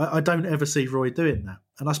 you know, I don't ever see Roy doing that.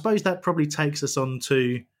 And I suppose that probably takes us on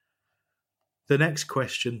to the next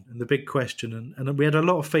question and the big question. And we had a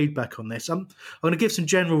lot of feedback on this. I'm going to give some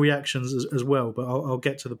general reactions as well, but I'll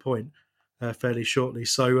get to the point fairly shortly.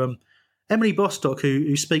 So Emily Bostock,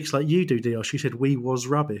 who speaks like you do, Dion, she said, "We was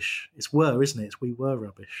rubbish." It's were, isn't it? It's we were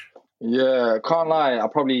rubbish. Yeah, can't lie. I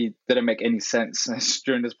probably didn't make any sense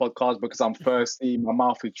during this podcast because I'm thirsty, my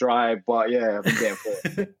mouth is dry. But yeah, I've been getting for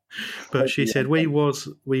it. But she said we was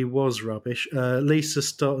rubbish. Lisa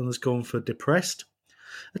Stoughton has gone for depressed.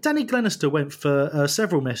 Danny Glenister went for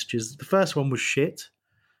several messages. The first one was shit.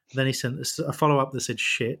 Then he sent a follow up that said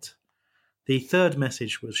shit. The third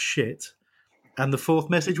message was shit, and the fourth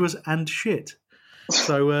message was and shit.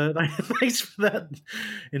 So thanks for that,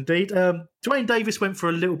 indeed. Dwayne Davis went for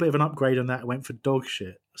a little bit of an upgrade on that. Went for dog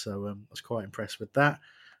shit. So I was quite impressed with that.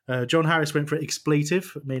 John Harris went for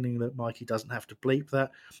expletive, meaning that Mikey doesn't have to bleep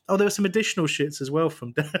that. Oh, there were some additional shits as well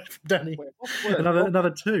from Danny. Wait,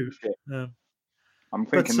 another 2. I'm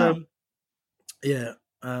thinking that. Yeah.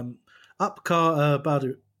 Upcar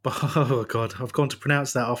Badu. Oh, God. I've gone to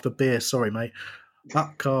pronounce that after beer. Sorry, mate.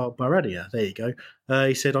 Upcar Baradia, there you go.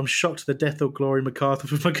 He said, "I'm shocked the death or glory MacArthur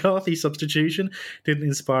for McCarthy substitution didn't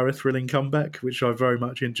inspire a thrilling comeback," which I very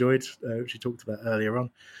much enjoyed, which he talked about earlier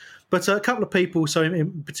on. But a couple of people, so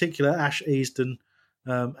in particular, Ash Easton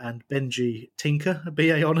and Benji Tinker,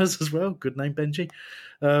 BA Honours as well, good name, Benji,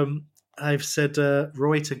 I've said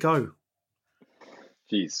Roy to go.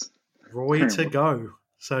 Jeez. Roy to go.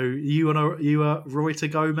 So you are Roy to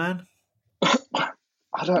go, man?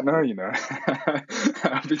 I don't know, you know.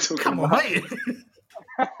 I'll be talking Come on, about... mate.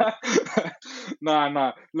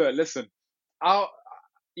 Nah. Look, listen.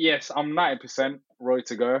 Yes, I'm 90% Roy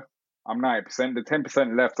to go. I'm 90%. The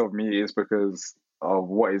 10% left of me is because of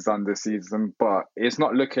what he's done this season, but it's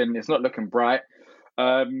not looking bright.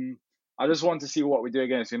 I just want to see what we do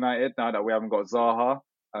against United now that we haven't got Zaha.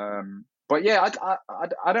 But yeah,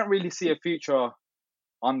 I don't really see a future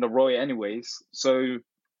under Roy anyways. So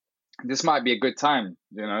this might be a good time.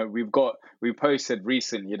 You know, we posted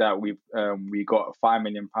recently that we got a £5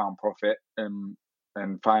 million profit and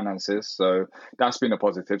finances, so that's been a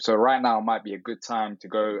positive. So right now might be a good time to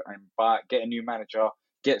go and get a new manager,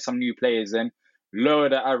 get some new players in, lower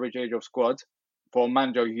the average age of squad for a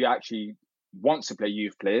manager who actually wants to play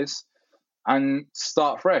youth players, and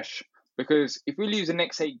start fresh. Because if we lose the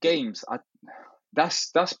next 8 games,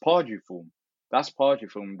 that's Pardew form. That's Pardew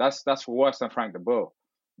form. That's worse than Frank de Boer.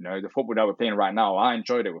 You know, the football that we're playing right now, I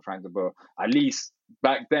enjoyed it with Frank de Boer. At least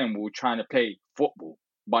back then we were trying to play football.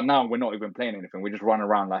 But now we're not even playing anything. We just run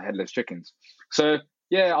around like headless chickens. So,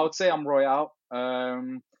 yeah, I would say I'm Roy out.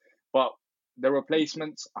 But the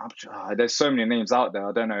replacements, there's so many names out there.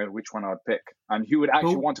 I don't know which one I'd pick. And who would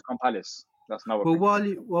actually want to come Palace? That's another thing.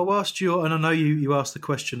 Whilst you're, and I know you asked the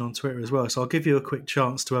question on Twitter as well, so I'll give you a quick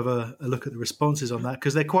chance to have a look at the responses on that,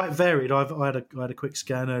 because they're quite varied. I had a quick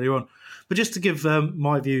scan earlier on. But just to give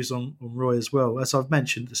my views on Roy as well, as I've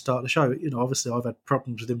mentioned at the start of the show, you know, obviously I've had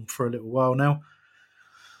problems with him for a little while now.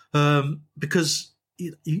 Because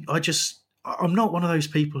I'm not one of those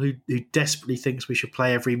people who desperately thinks we should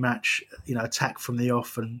play every match, you know, attack from the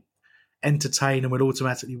off and entertain and would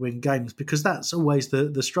automatically win games, because that's always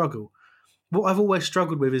the struggle. What I've always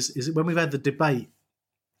struggled with is when we've had the debate,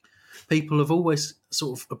 people have always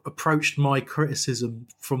sort of approached my criticism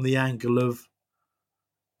from the angle of,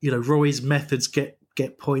 you know, Roy's methods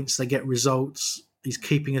get points, they get results, he's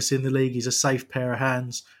keeping us in the league, he's a safe pair of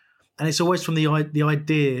hands. And it's always from the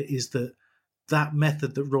idea is that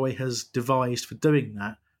method that Roy has devised for doing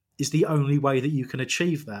that is the only way that you can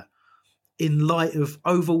achieve that, in light of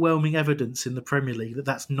overwhelming evidence in the Premier League that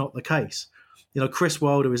that's not the case. You know, Chris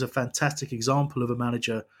Wilder is a fantastic example of a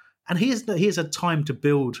manager, and he has had time to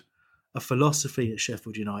build a philosophy at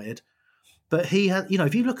Sheffield United. But he had, you know,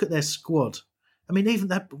 if you look at their squad, I mean, even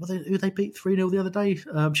that, who they beat 3-0 the other day,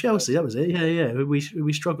 Chelsea, that was it. Yeah,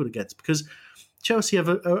 we struggled against, because Chelsea have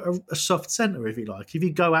a soft centre, if you like. If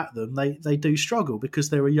you go at them, they do struggle because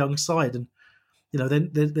they're a young side, and you know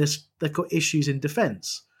they've got issues in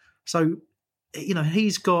defence. So, you know,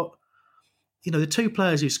 he's got, you know, the 2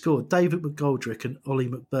 players who scored, David McGoldrick and Ollie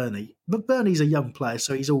McBurney. McBurney's a young player,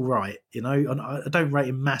 so he's all right. You know, and I don't rate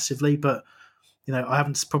him massively, but you know, I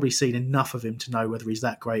haven't probably seen enough of him to know whether he's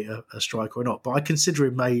that great a striker or not. But I consider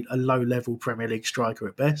him a low-level Premier League striker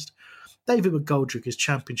at best. David McGoldrick is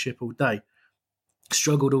Championship all day.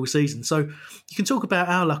 Struggled all season. So you can talk about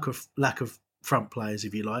our lack of front players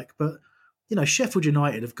if you like, but you know, Sheffield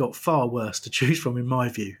United have got far worse to choose from in my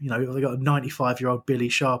view. You know, they've got a 95-year-old Billy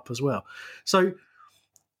Sharp as well. So,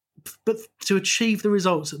 but to achieve the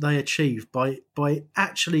results that they achieve by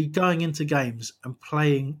actually going into games and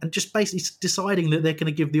playing and just basically deciding that they're going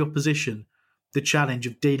to give the opposition the challenge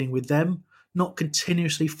of dealing with them, not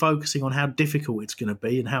continuously focusing on how difficult it's going to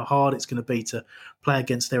be and how hard it's going to be to play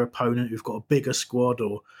against their opponent who've got a bigger squad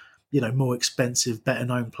or, you know, more expensive, better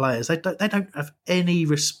known players. They don't have any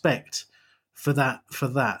respect for that.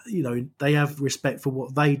 You know, they have respect for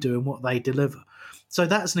what they do and what they deliver. So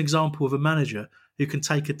that's an example of a manager who can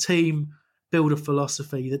take a team, build a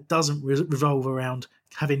philosophy that doesn't revolve around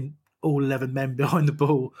having all 11 men behind the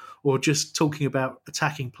ball or just talking about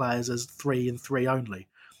attacking players as 3 and 3 only.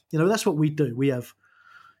 You know, that's what we do. We have,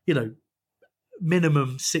 you know,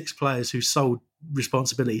 minimum 6 players whose sole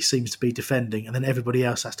responsibility seems to be defending, and then everybody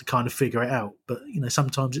else has to kind of figure it out. But, you know,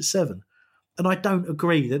 sometimes it's 7. And I don't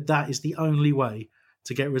agree that that is the only way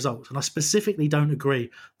to get results. And I specifically don't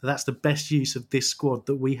agree that that's the best use of this squad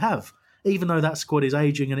that we have. Even though that squad is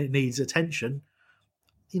ageing and it needs attention,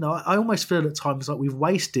 you know, I almost feel at times like we've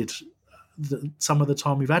wasted some of the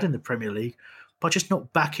time we've had in the Premier League by just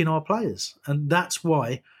not backing our players. And that's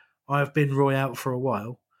why I've been Roy out for a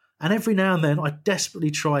while. And every now and then I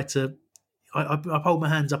desperately try to, I hold my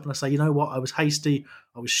hands up and I say, you know what, I was hasty,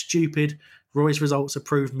 I was stupid, Roy's results have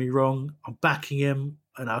proved me wrong, I'm backing him,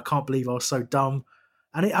 and I can't believe I was so dumb.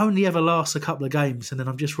 And it only ever lasts a couple of games, and then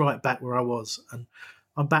I'm just right back where I was. And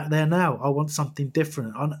I'm back there now. I want something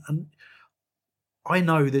different. And I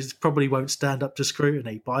know this probably won't stand up to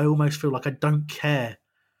scrutiny, but I almost feel like I don't care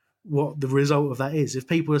what the result of that is. If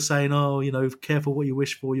people are saying, oh, you know, careful what you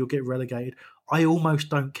wish for, you'll get relegated, I almost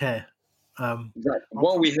don't care. Exactly.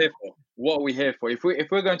 What are we here for? what are we here for? If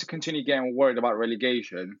we're going to continue getting worried about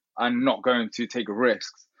relegation and not going to take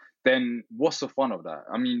risks, then what's the fun of that?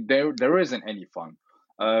 I mean, there isn't any fun.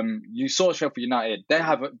 You saw Sheffield United.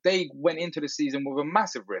 They went into the season with a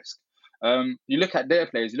massive risk. You look at their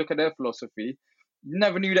players, you look at their philosophy. You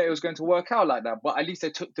never knew that it was going to work out like that, but at least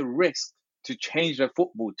they took the risk to change their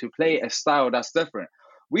football, to play a style that's different.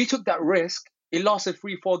 We took that risk. It lasted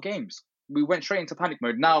 3-4 games. We went straight into panic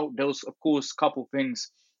mode. Now, there was, of course, a couple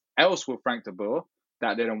things else with Frank de Boer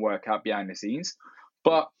that didn't work out behind the scenes.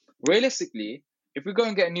 But realistically, if we go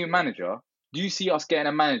and get a new manager, do you see us getting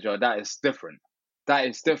a manager that is different?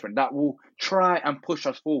 That will try and push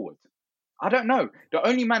us forward? I don't know. The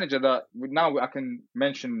only manager that, now I can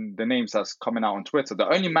mention the names that's coming out on Twitter, the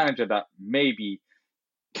only manager that maybe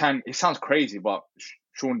can, it sounds crazy, but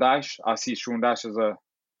Sean Dyche, I see Sean Dyche as a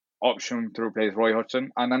option to replace Roy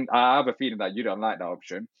Hodgson. And then I have a feeling that you don't like that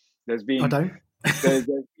option. I don't. there's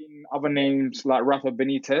been other names like Rafa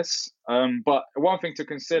Benitez. But one thing to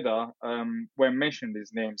consider when mentioning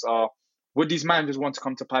these names are, would these managers want to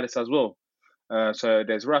come to Palace as well? So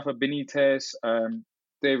there's Rafa Benitez,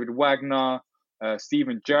 David Wagner,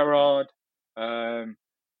 Steven Gerrard,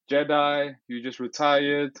 Jedi, who just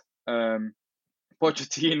retired,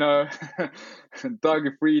 Pochettino, Doug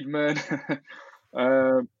Friedman,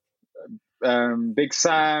 Big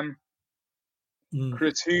Sam,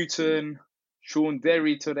 Chris Hughton, Sean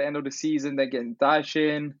Derry till the end of the season. They're getting Dyche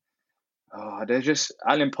in. They're just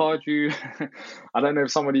Alan Pardew. I don't know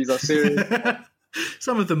if some of these are serious.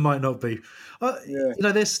 Some of them might not be.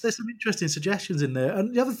 There's some interesting suggestions in there.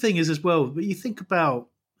 And the other thing is as well, but you think about,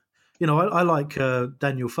 I like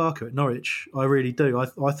Daniel Farke at Norwich. I really do.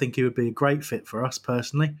 I think he would be a great fit for us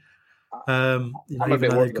personally. I'm a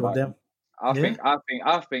bit worried about him. I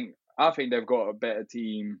think they've got a better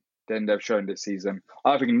team than they've shown this season.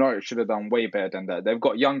 I think Norwich should have done way better than that. They've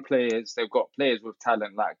got young players. They've got players with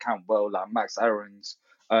talent like Campbell, like Max Aarons,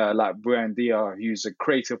 like Brian Dia, who's a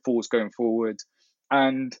creative force going forward.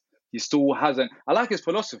 And he still hasn't... I like his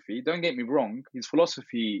philosophy, don't get me wrong. His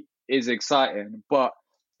philosophy is exciting, but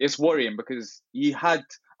it's worrying because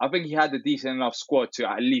I think he had a decent enough squad to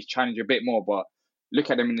at least challenge a bit more, but look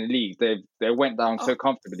at them in the league. They went down so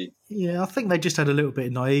comfortably. Yeah, I think they just had a little bit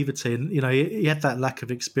of naivety, and he had that lack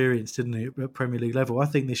of experience, didn't he, at Premier League level? I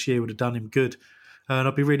think this year would have done him good, and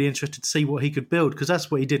I'd be really interested to see what he could build, because that's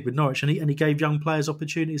what he did with Norwich, and he gave young players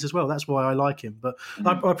opportunities as well. That's why I like him. But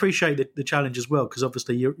I appreciate the challenge as well, because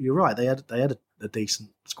obviously you're right. They had a decent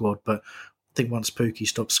squad, but I think once Pookie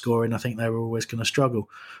stopped scoring, I think they were always going to struggle.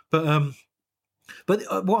 But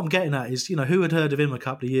what I'm getting at is, who had heard of him a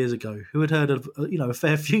couple of years ago? Who had heard of, a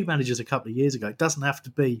fair few managers a couple of years ago? It doesn't have to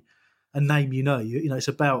be a name it's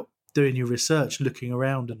about doing your research, looking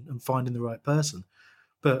around and finding the right person.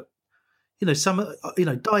 But,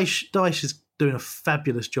 Dyche is doing a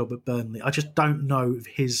fabulous job at Burnley. I just don't know if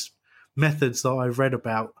his methods that I've read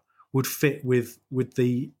about would fit with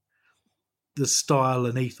the style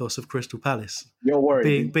and ethos of Crystal Palace. You're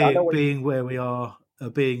worried. Being where we are,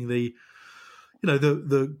 being the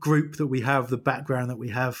group that we have, the background that we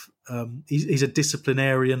have. He's a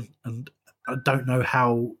disciplinarian, and I don't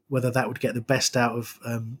know whether that would get the best out of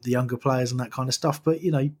the younger players and that kind of stuff. But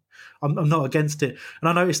I'm not against it. And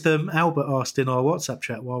I noticed Albert asked in our WhatsApp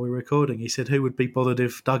chat while we were recording. He said, "Who would be bothered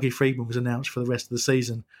if Dougie Freedman was announced for the rest of the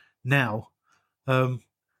season now?"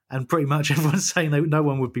 And pretty much everyone's saying no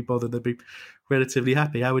one would be bothered. They'd be relatively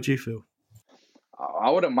happy. How would you feel?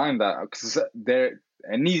 I wouldn't mind that, because there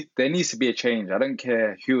needs to be a change. I don't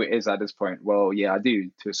care who it is at this point. Well, yeah, I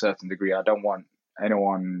do to a certain degree. I don't want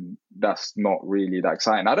anyone that's not really that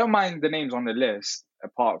exciting. I don't mind the names on the list,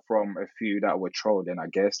 apart from a few that were trolling, I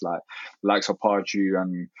guess, like Pardew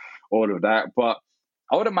and all of that. But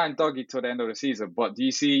I wouldn't mind Dougie till the end of the season. But do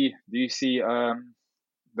you see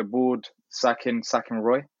the board sacking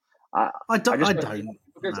Roy? I don't.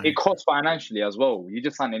 Because it costs financially as well. You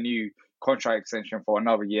just signed a new contract extension for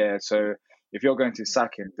another year, so if you're going to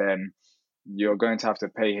sack him, then you're going to have to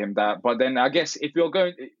pay him that. But then I guess if you're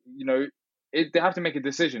going, they have to make a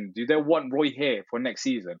decision. Do they want Roy here for next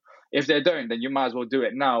season? If they don't, then you might as well do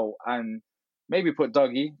it now and maybe put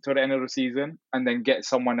Dougie till the end of the season and then get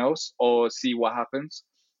someone else or see what happens.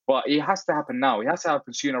 But it has to happen now. It has to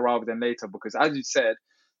happen sooner rather than later, because as you said,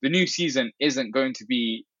 the new season isn't going to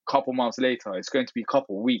be a couple months later. It's going to be a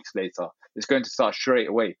couple weeks later. It's going to start straight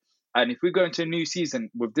away. And if we go into a new season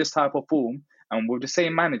with this type of form and with the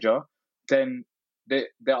same manager, then there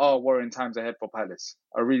are worrying times ahead for Palace.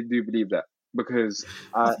 I really do believe that, because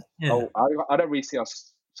I don't really see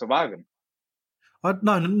us surviving.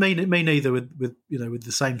 Me neither. With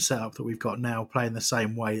the same setup that we've got now, playing the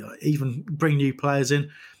same way, even bring new players in.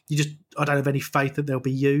 I don't have any faith that they'll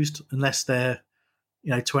be used unless they're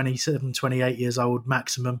 27, 28 years old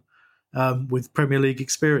maximum, with Premier League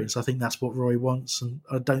experience. I think that's what Roy wants, and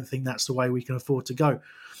I don't think that's the way we can afford to go.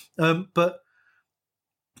 But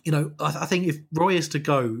I think if Roy is to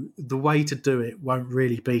go, the way to do it won't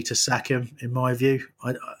really be to sack him, in my view.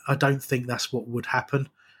 I don't think that's what would happen.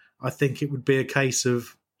 I think it would be a case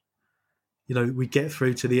of, we get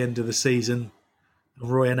through to the end of the season and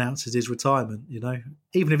Roy announces his retirement,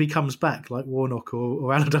 even if he comes back like Warnock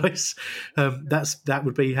or Allardyce, that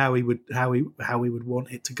would be how he would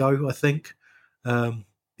want it to go, I think.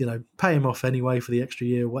 Pay him off anyway for the extra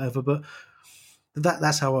year or whatever, but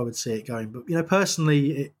that's how I would see it going. But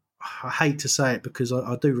personally, I hate to say it because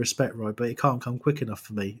I do respect Roy, but it can't come quick enough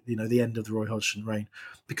for me. The end of the Roy Hodgson reign,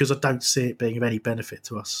 because I don't see it being of any benefit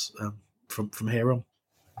to us from here on.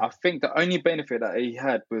 I think the only benefit that he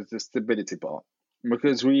had was the stability part,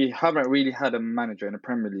 because we haven't really had a manager in the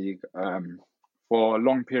Premier League for a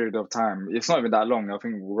long period of time. It's not even that long. I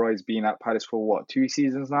think Roy's been at Palace for 2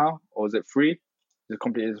 seasons now, or is it 3? He's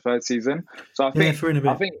completed his 3rd season. So I think 3 and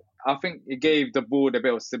a bit. I think it gave the board a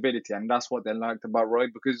bit of stability, and that's what they liked about Roy,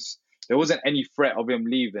 because there wasn't any threat of him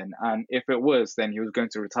leaving, and if it was, then he was going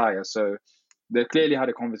to retire. So they clearly had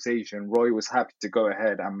a conversation. Roy was happy to go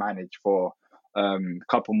ahead and manage for a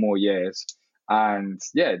couple more years, and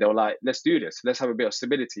they were like, let's do this. Let's have a bit of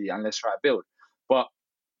stability and let's try to build. But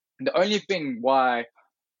the only thing why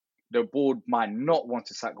the board might not want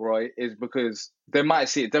to sack Roy is because they might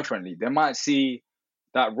see it differently. They might see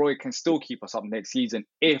that Roy can still keep us up next season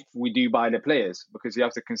if we do buy the players, because you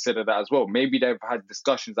have to consider that as well. Maybe they've had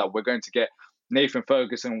discussions that we're going to get Nathan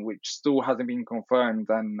Ferguson, which still hasn't been confirmed,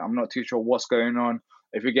 and I'm not too sure what's going on.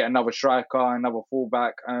 If we get another striker, another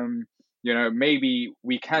fullback, maybe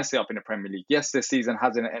we can stay up in the Premier League. Yes, this season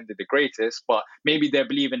hasn't ended the greatest, but maybe they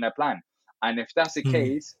believe in their plan. And if that's the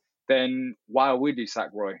case, then why would you sack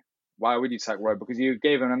Roy? Why would you sack Roy? Because you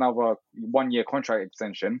gave him another 1-year contract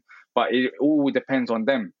extension, but it all depends on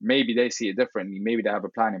them. Maybe they see it differently. Maybe they have a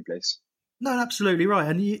plan in place. No, absolutely right,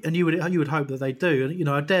 and you would hope that they do. And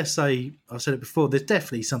I dare say, I've said it before, there's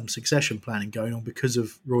definitely some succession planning going on because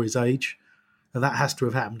of Roy's age, and that has to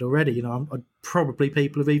have happened already. Probably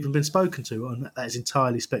people have even been spoken to, and that is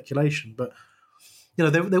entirely speculation. But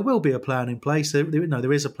there will be a plan in place.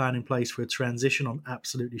 There is a plan in place for a transition. I'm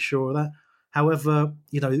absolutely sure of that. However,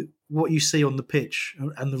 what you see on the pitch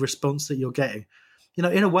and the response that you're getting,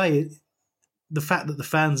 in a way, the fact that the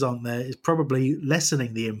fans aren't there is probably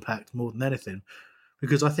lessening the impact more than anything,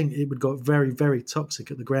 because I think it would got very, very toxic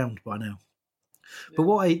at the ground by now. Yeah. But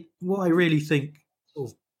what I really think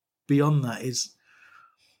beyond that is,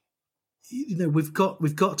 we've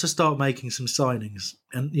got to start making some signings,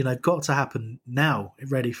 and got to happen now,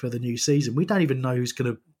 ready for the new season. We don't even know who's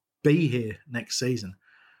going to be here next season.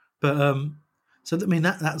 But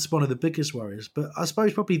that's one of the biggest worries. But I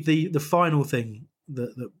suppose probably the final thing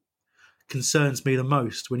that concerns me the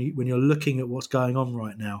most when you're looking at what's going on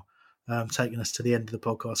right now, taking us to the end of the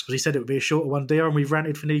podcast, because he said it would be a shorter one, Dio, and we've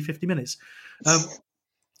ranted for nearly 50 minutes.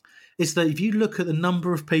 Is that if you look at the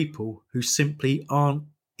number of people who simply aren't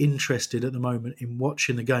interested at the moment in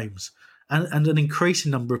watching the games, and an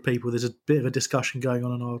increasing number of people, there's a bit of a discussion going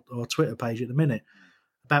on our Twitter page at the minute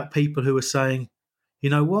about people who are saying, you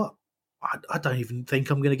know what, I don't even think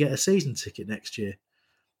I'm going to get a season ticket next year.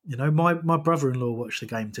 My brother-in-law watched the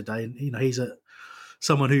game today, and he's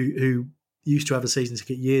someone who used to have a season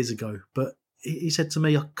ticket years ago. But he said to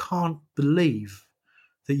me, "I can't believe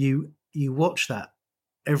that you watch that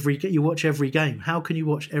you watch every game. How can you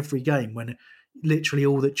watch every game when literally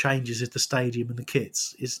all that changes is the stadium and the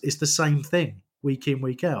kits? It's the same thing week in,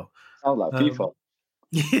 week out." Sounds like FIFA.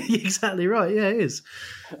 Exactly right. Yeah, it is.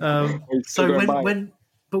 So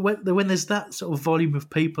when there's that sort of volume of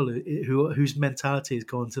people whose mentality has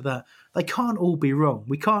gone to that, they can't all be wrong.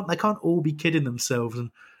 They can't all be kidding themselves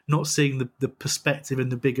and not seeing the perspective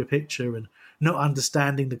and the bigger picture and not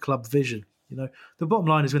understanding the club vision. The bottom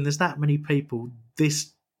line is, when there's that many people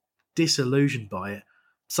this disillusioned by it,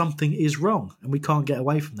 something is wrong, and we can't get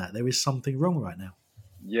away from that. There is something wrong right now.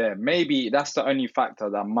 Yeah, maybe that's the only factor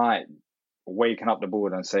that might waken up the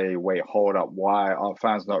board and say, wait, hold up, why are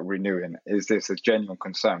fans not renewing? Is this a genuine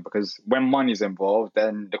concern? Because when money's involved,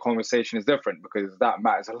 then the conversation is different, because that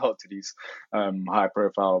matters a lot to these high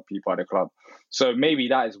profile people at the club. So maybe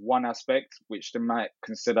that is one aspect which they might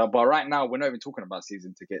consider. But right now, we're not even talking about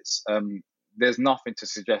season tickets. There's nothing to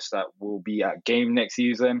suggest that we'll be at game next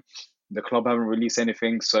season. The club haven't released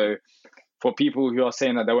anything. So for people who are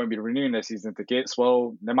saying that they won't be renewing their season tickets,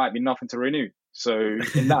 well, there might be nothing to renew. So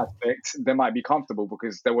in that aspect, they might be comfortable,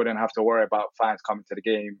 because they wouldn't have to worry about fans coming to the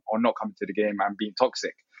game or not coming to the game and being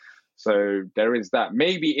toxic. So there is that.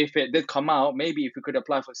 Maybe if it did come out, maybe if we could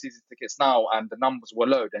apply for season tickets now and the numbers were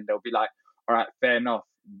low, then they'll be like, all right, fair enough.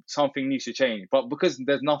 Something needs to change. But because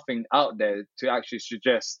there's nothing out there to actually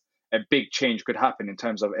suggest a big change could happen in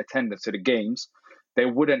terms of attendance to the games, they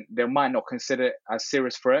might not consider it as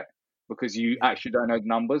serious threat because you actually don't know the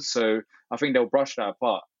numbers. So I think they'll brush that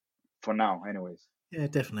apart for now anyways. Yeah,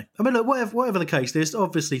 definitely. I mean, look, whatever the case, there's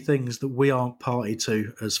obviously things that we aren't party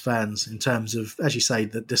to as fans in terms of, as you say,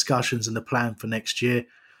 the discussions and the plan for next year.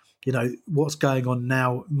 You know, what's going on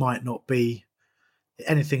now might not be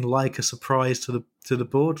anything like a surprise to the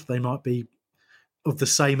board. They might be of the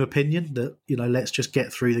same opinion that, you know, let's just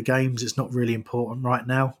get through the games. It's not really important right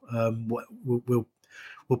now. We'll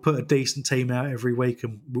put a decent team out every week,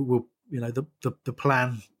 and we'll you know, the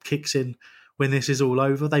plan kicks in when this is all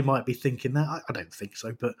over. They might be thinking that. I don't think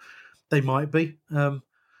so, but they might be.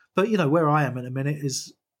 But, you know, where I am at the minute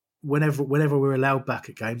is whenever we're allowed back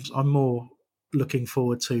at games, I'm more looking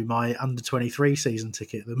forward to my under-23 season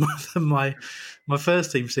ticket than my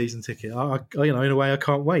first team season ticket. I you know, in a way, I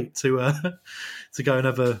can't wait to go and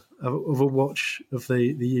have a watch of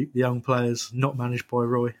the young players not managed by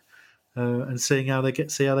Roy. And seeing how they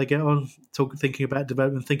get on, thinking about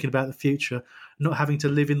development, thinking about the future, not having to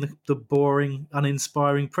live in the boring,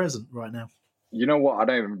 uninspiring present right now. You know what? I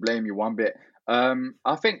don't even blame you one bit.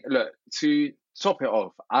 I think, look, to top it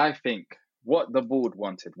off, I think what the board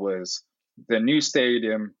wanted was the new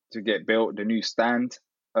stadium to get built, the new stand,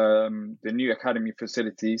 the new academy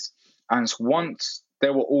facilities, and once they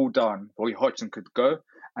were all done, Roy Hodgson could go,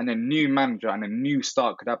 and a new manager and a new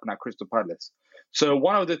start could happen at Crystal Palace. So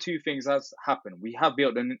one of the two things has happened. We are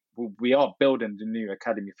building the new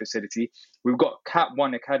academy facility. We've got Cat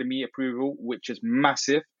 1 academy approval, which is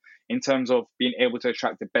massive in terms of being able to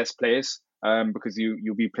attract the best players, because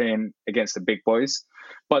you'll be playing against the big boys.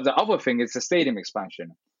 But the other thing is the stadium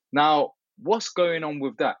expansion. Now, what's going on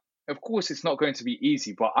with that? Of course, it's not going to be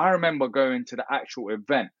easy, but I remember going to the actual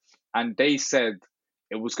event and they said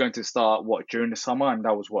it was going to start, during the summer? And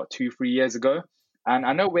that was, 2-3 years ago? And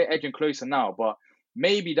I know we're edging closer now, but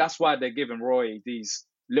maybe that's why they're giving Roy these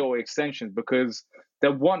little extensions, because they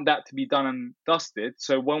want that to be done and dusted.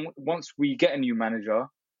 So once we get a new manager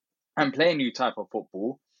and play a new type of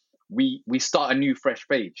football, we start a new fresh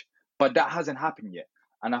page. But that hasn't happened yet.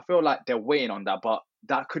 And I feel like they're waiting on that, but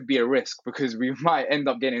that could be a risk because we might end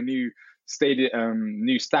up getting a new stadium,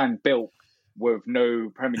 new stand built with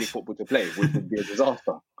no Premier League football to play, which would be a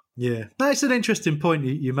disaster. Yeah, that's an interesting point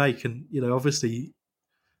you make, and you know, obviously,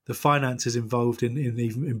 the finances involved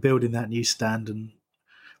in building that new stand and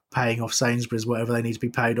paying off Sainsbury's whatever they need to be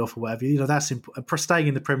paid off or whatever. You know, that's staying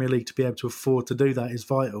in the Premier League to be able to afford to do that is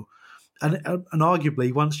vital, and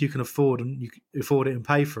arguably once you can afford it and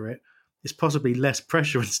pay for it, it's possibly less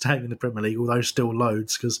pressure in staying in the Premier League, although still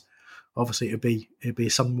loads, because obviously it'd be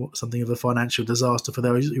something of a financial disaster for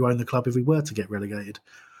those who own the club if we were to get relegated.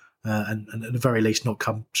 And at the very least not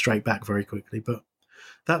come straight back very quickly. But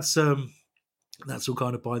that's all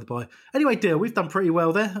kind of by the by. Anyway, Dale, we've done pretty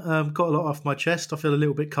well there. Got a lot off my chest. I feel a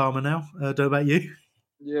little bit calmer now. Don't know about you?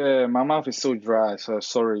 Yeah, my mouth is still dry, so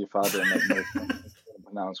sorry if I don't make no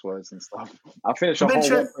pronounce words and stuff. I finished a whole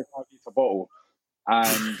 1.5 litre bottle,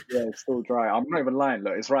 and yeah, it's still dry. I'm not even lying.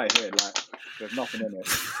 Look, it's right here. Like, there's nothing in it.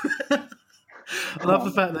 I love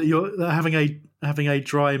the fact that having a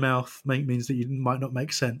dry mouth means that you might not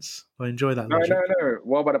make sense. I enjoy that. No.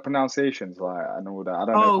 What about the pronunciations, like, and all that? I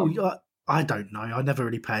don't know. I don't know. I never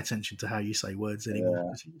really pay attention to how you say words anymore.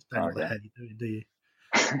 Yeah. You just don't know what the hell you're doing, do you?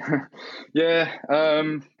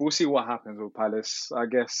 Yeah. We'll see what happens with Palace. I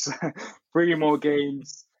guess 3 more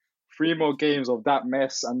games of that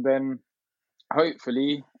mess, and then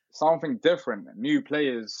hopefully something different. New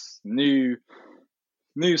players, new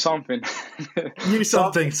something. New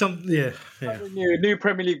something. Yeah. New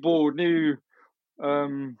Premier League board, new I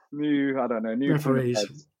don't know, new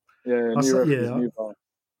referees. Yeah, new referees.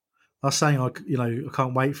 I was saying, I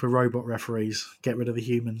can't wait for robot referees. Get rid of the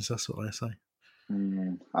humans. That's what I say.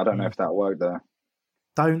 I don't know if that worked there.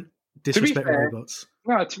 Don't disrespect robots.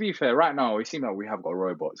 No, to be fair, right now it seems like we have got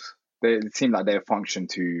robots. They seem like their function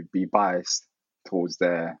to be biased towards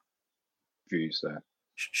their views. So.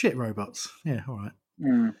 Shit robots. Yeah, all right.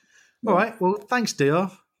 All right. Well, thanks, DR.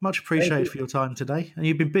 Much appreciated for your time today. And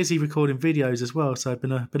you've been busy recording videos as well, so it's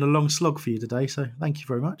been a long slog for you today. So thank you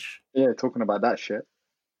very much. Yeah, talking about that shit.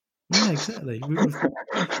 Yeah, exactly.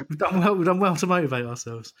 We've done well to motivate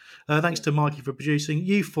ourselves. Thanks to Mikey for producing.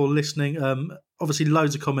 You for listening. Obviously,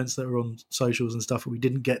 loads of comments that are on socials and stuff that we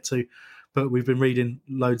didn't get to, but we've been reading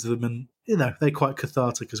loads of them, and they're quite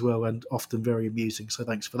cathartic as well, and often very amusing. So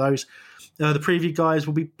thanks for those. The preview guys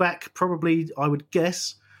will be back probably, I would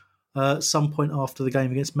guess, at some point after the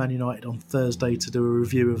game against Man United on Thursday to do a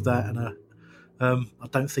review of that, and I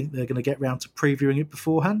don't think they're going to get round to previewing it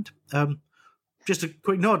beforehand. Just a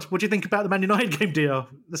quick nod. What do you think about the Man United game, DR?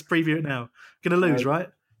 Let's preview it now. Going to lose, right?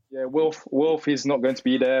 Yeah, Wolf is not going to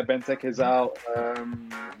be there. Benteke is out.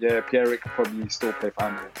 Pierre-Eric could probably still play for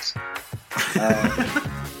Handballs.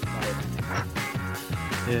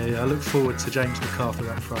 I look forward to James McArthur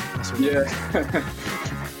up front. That's what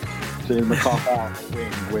James McArthur out the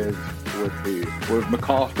wing with who? With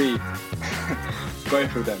McCarthy.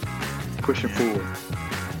 Both of them pushing forward.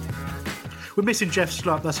 We're missing Jeff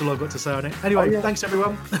Schlupp. That's all I've got to say on it. Anyway, Thanks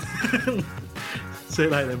everyone. See you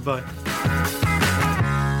later then. Bye.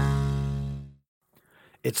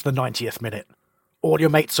 It's the 90th minute. All your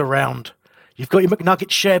mates are round. You've got your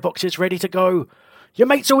McNugget share boxes ready to go. Your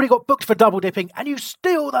mate's already got booked for double dipping, and you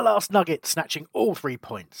steal the last nugget, snatching all 3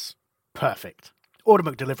 points. Perfect. Order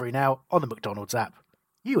McDelivery now on the McDonald's app.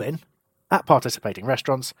 You in? At participating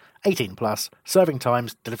restaurants, 18 plus, serving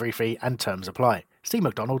times, delivery fee, and terms apply. See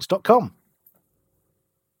mcdonalds.com.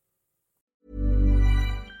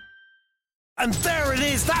 And there it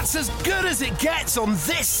is, that's as good as it gets on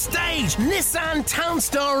this stage. Nissan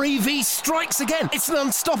Townstar EV strikes again. It's an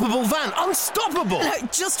unstoppable van, unstoppable.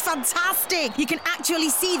 Just fantastic. You can actually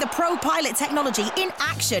see the ProPilot technology in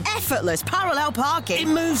action. Effortless parallel parking.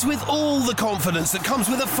 It moves with all the confidence that comes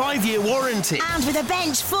with a 5-year warranty. And with a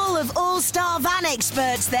bench full of all-star van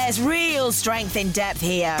experts, there's real strength in depth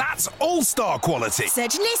here. That's all-star quality.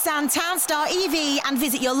 Search Nissan Townstar EV and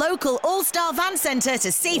visit your local all-star van centre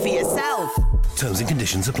to see for yourself. Terms and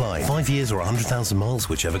conditions apply. 5 years or 100,000 miles,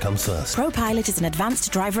 whichever comes first. ProPilot is an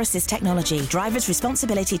advanced driver assist technology. Driver's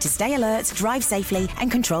responsibility to stay alert, drive safely,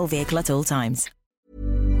 and control vehicle at all times.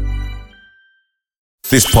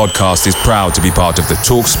 This podcast is proud to be part of the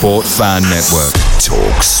TalkSport Fan Network.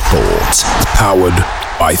 TalkSport. Powered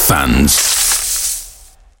by fans.